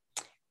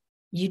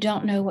 You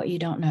don't know what you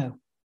don't know.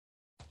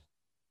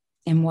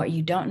 And what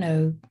you don't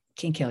know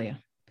can kill you.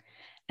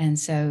 And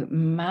so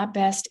my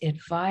best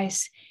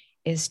advice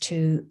is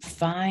to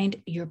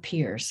find your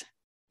peers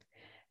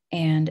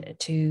and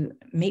to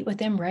meet with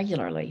them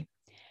regularly.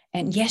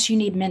 And yes, you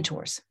need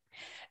mentors.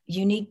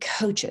 You need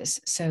coaches.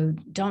 So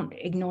don't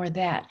ignore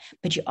that.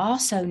 But you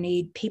also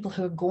need people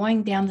who are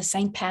going down the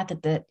same path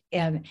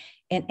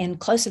and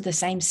close to the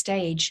same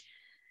stage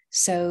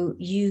so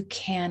you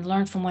can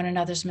learn from one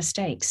another's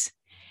mistakes.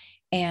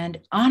 And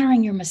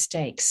honoring your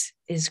mistakes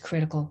is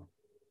critical.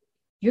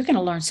 You're going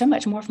to learn so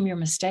much more from your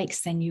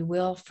mistakes than you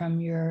will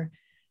from your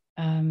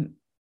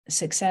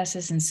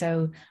successes. And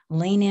so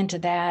lean into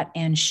that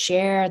and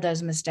share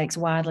those mistakes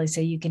widely so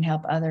you can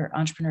help other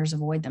entrepreneurs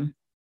avoid them.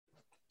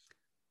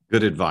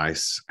 Good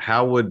advice.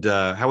 How would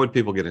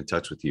people get in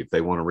touch with you if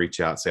they want to reach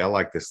out, say, I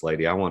like this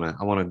lady, I want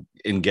to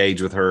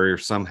engage with her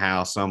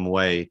somehow, some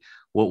way?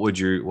 How would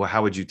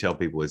you tell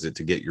people? Is it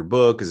to get your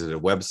book? Is it a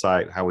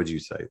website? How would you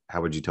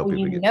tell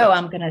people to get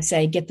I'm going to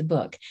say, get the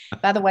book.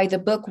 By the way, the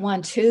book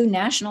won 2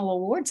 national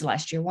awards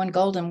last year, 1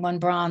 gold and 1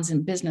 bronze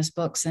in business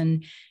books.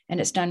 And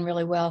it's done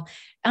really well.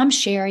 I'm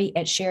Sherry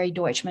at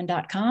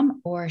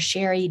SherryDeutschmann.com or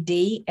Sherry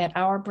D at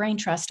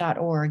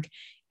OurBrainTrust.org.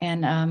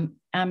 And,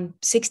 I'm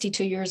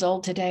 62 years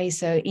old today,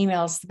 so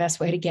email is the best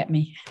way to get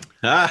me.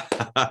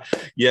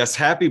 Yes.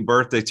 Happy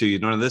birthday to you.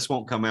 None of this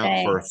won't come out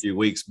Thanks. For a few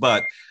weeks,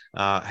 but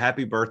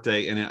happy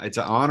birthday. And it's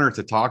an honor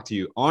to talk to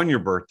you on your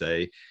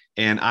birthday.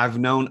 And I've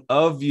known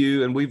of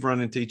you and we've run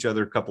into each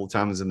other a couple of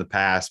times in the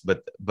past,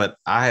 but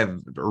I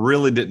have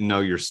really didn't know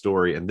your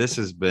story. And this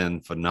has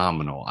been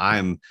phenomenal.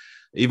 I'm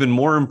even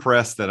more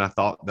impressed than I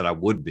thought that I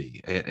would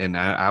be. And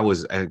I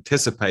was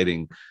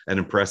anticipating an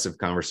impressive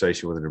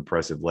conversation with an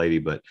impressive lady,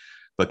 but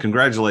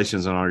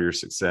congratulations on all your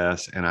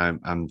success. And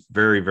I'm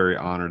very, very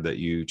honored that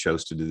you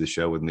chose to do the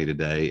show with me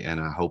today. And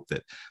I hope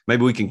that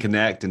maybe we can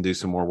connect and do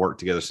some more work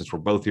together since we're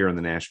both here in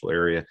the Nashville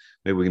area.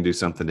 Maybe we can do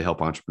something to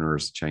help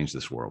entrepreneurs change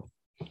this world.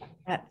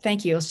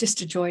 Thank you. It was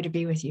just a joy to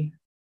be with you.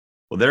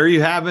 Well, there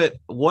you have it.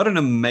 What an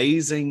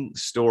amazing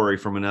story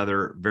from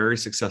another very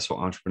successful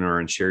entrepreneur,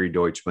 and Sherry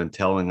Deutschmann,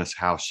 telling us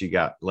how she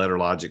got Letter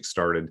Logic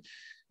started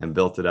and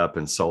built it up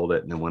and sold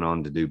it and then went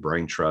on to do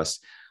Brain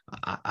Trust.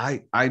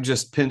 I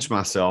just pinch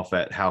myself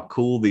at how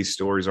cool these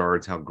stories are.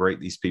 It's how great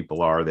these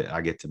people are that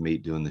I get to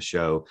meet doing the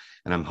show.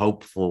 And I'm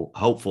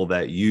hopeful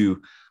that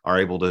you are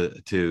able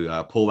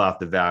to pull out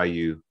the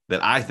value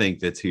that I think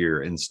that's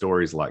here in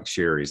stories like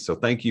Sherry's. So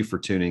thank you for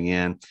tuning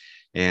in.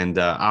 And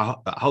I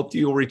hope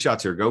you'll reach out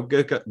to her. Go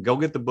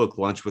get the book,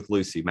 Lunch with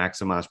Lucy,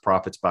 Maximize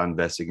Profits by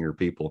Investing in Your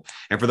People.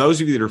 And for those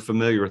of you that are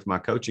familiar with my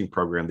coaching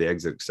program, the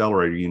Exit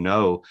Accelerator, you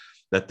know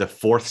that the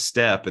fourth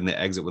step in the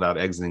exit without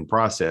exiting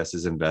process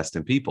is invest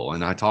in people.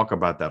 And I talk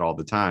about that all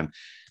the time.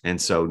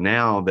 And so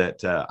now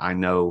that I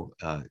know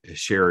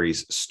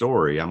Sherry's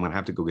story, I'm going to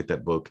have to go get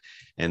that book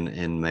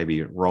and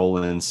maybe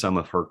roll in some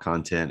of her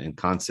content and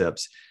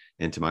concepts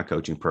into my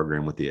coaching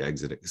program with the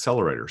Exit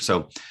Accelerator.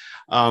 So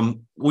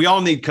we all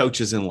need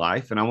coaches in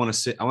life. And I want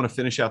to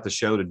finish out the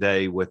show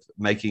today with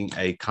making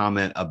a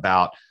comment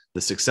about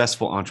the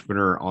Successful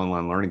Entrepreneur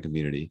Online Learning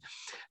Community.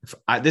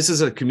 This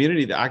is a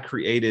community that I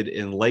created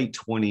in late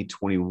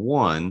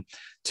 2021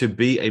 to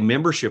be a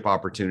membership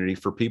opportunity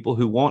for people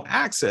who want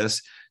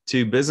access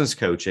to business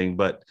coaching,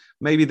 but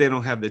maybe they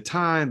don't have the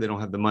time, they don't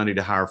have the money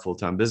to hire a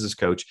full-time business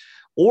coach,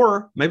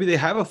 or maybe they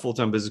have a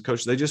full-time business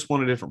coach, they just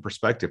want a different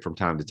perspective from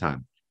time to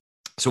time.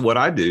 So what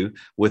I do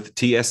with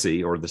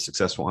TSE, or the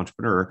Successful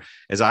Entrepreneur,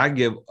 is I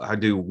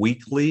do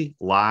weekly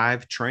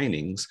live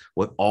trainings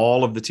with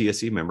all of the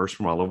TSE members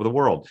from all over the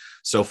world.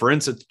 So for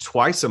instance,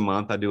 twice a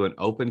month, I do an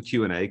open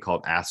Q&A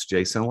called Ask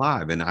Jason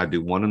Live. And I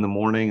do one in the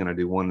morning and I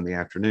do one in the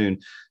afternoon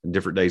on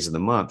different days of the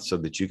month, so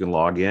that you can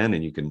log in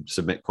and you can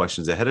submit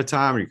questions ahead of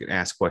time, or you can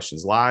ask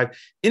questions live,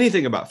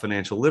 anything about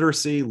financial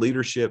literacy,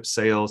 leadership,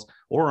 sales,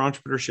 or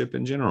entrepreneurship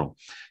in general.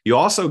 You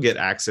also get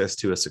access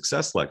to a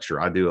success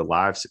lecture. I do a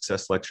live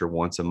success lecture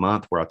once a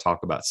month where I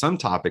talk about some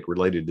topic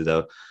related to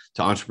the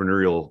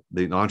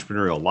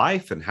entrepreneurial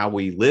life and how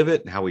we live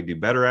it and how we do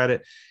better at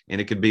it. And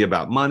it could be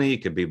about money,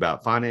 it could be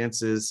about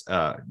finances,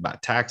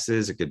 about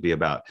taxes, it could be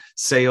about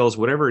sales,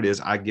 whatever it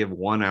is. I give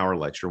 1 hour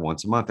lecture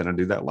once a month, and I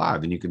do that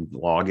live, and you can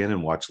log in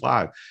and watch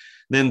live.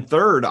 Then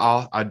third,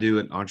 I do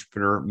an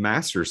Entrepreneur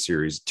Master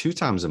Series 2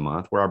 times a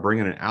month where I bring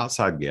in an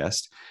outside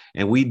guest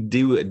and we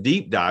do a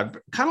deep dive,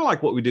 kind of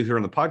like what we do here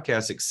on the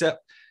podcast,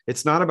 except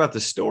it's not about the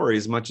story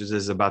as much as it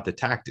is about the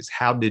tactics.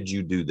 How did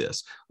you do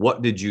this?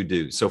 What did you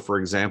do? So for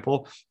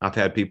example, I've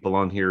had people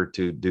on here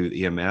to do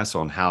EMS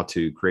on how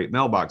to create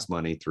mailbox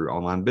money through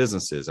online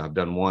businesses. I've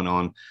done one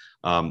on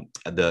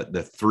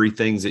the 3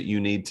 things that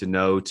you need to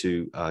know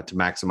to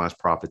maximize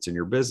profits in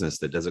your business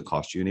that doesn't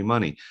cost you any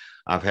money.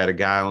 I've had a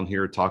guy on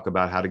here talk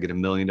about how to get $1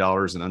 million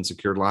in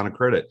unsecured line of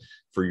credit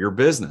for your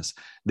business.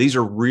 These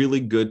are really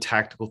good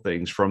tactical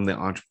things from the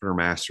Entrepreneur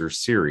Masters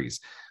series.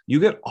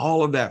 You get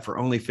all of that for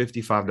only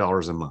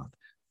 $55 a month.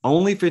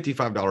 Only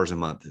 $55 a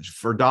month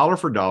for dollar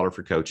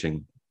for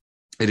coaching.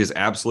 It is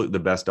absolutely the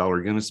best dollar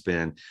you're going to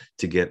spend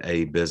to get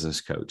a business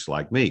coach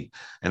like me.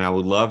 And I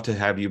would love to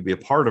have you be a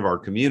part of our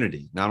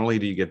community. Not only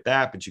do you get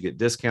that, but you get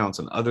discounts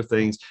on other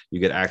things. You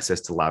get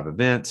access to live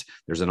events.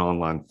 There's an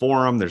online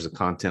forum. There's a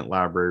content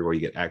library where you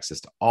get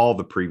access to all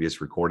the previous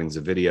recordings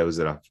of videos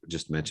that I've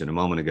just mentioned a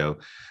moment ago.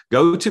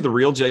 Go to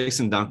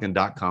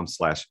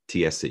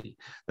therealjasonduncan.com/TSE.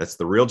 That's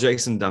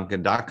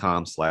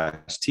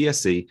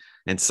therealjasonduncan.com/TSE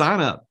and sign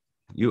up.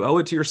 You owe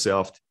it to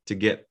yourself to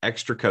get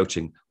extra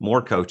coaching,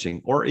 more coaching,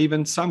 or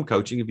even some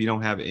coaching if you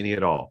don't have any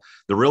at all.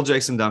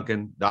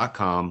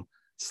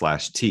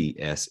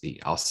 therealjasonduncan.com/TSE.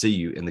 I'll see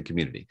you in the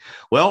community.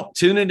 Well,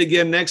 tune in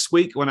again next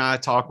week when I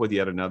talk with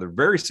yet another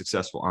very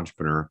successful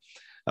entrepreneur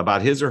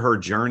about his or her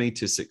journey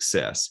to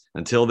success.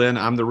 Until then,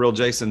 I'm the real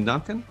Jason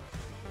Duncan,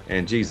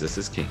 and Jesus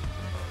is King.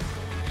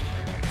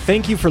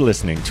 Thank you for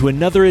listening to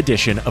another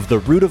edition of The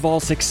Root of All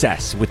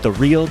Success with the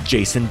real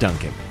Jason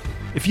Duncan.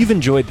 If you've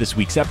enjoyed this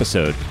week's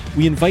episode,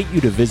 we invite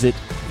you to visit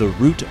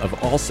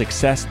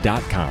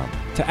therootofallsuccess.com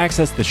to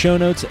access the show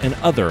notes and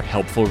other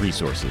helpful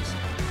resources.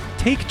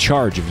 Take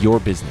charge of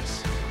your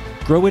business.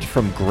 Grow it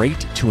from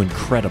great to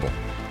incredible.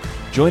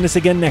 Join us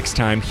again next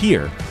time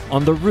here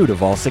on The Root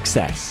of All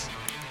Success.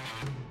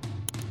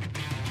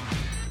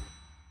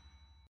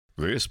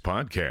 This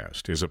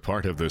podcast is a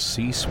part of the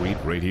C-Suite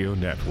Radio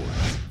Network.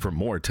 For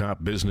more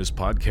top business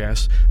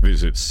podcasts,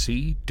 visit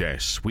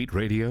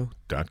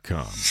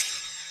c-suiteradio.com.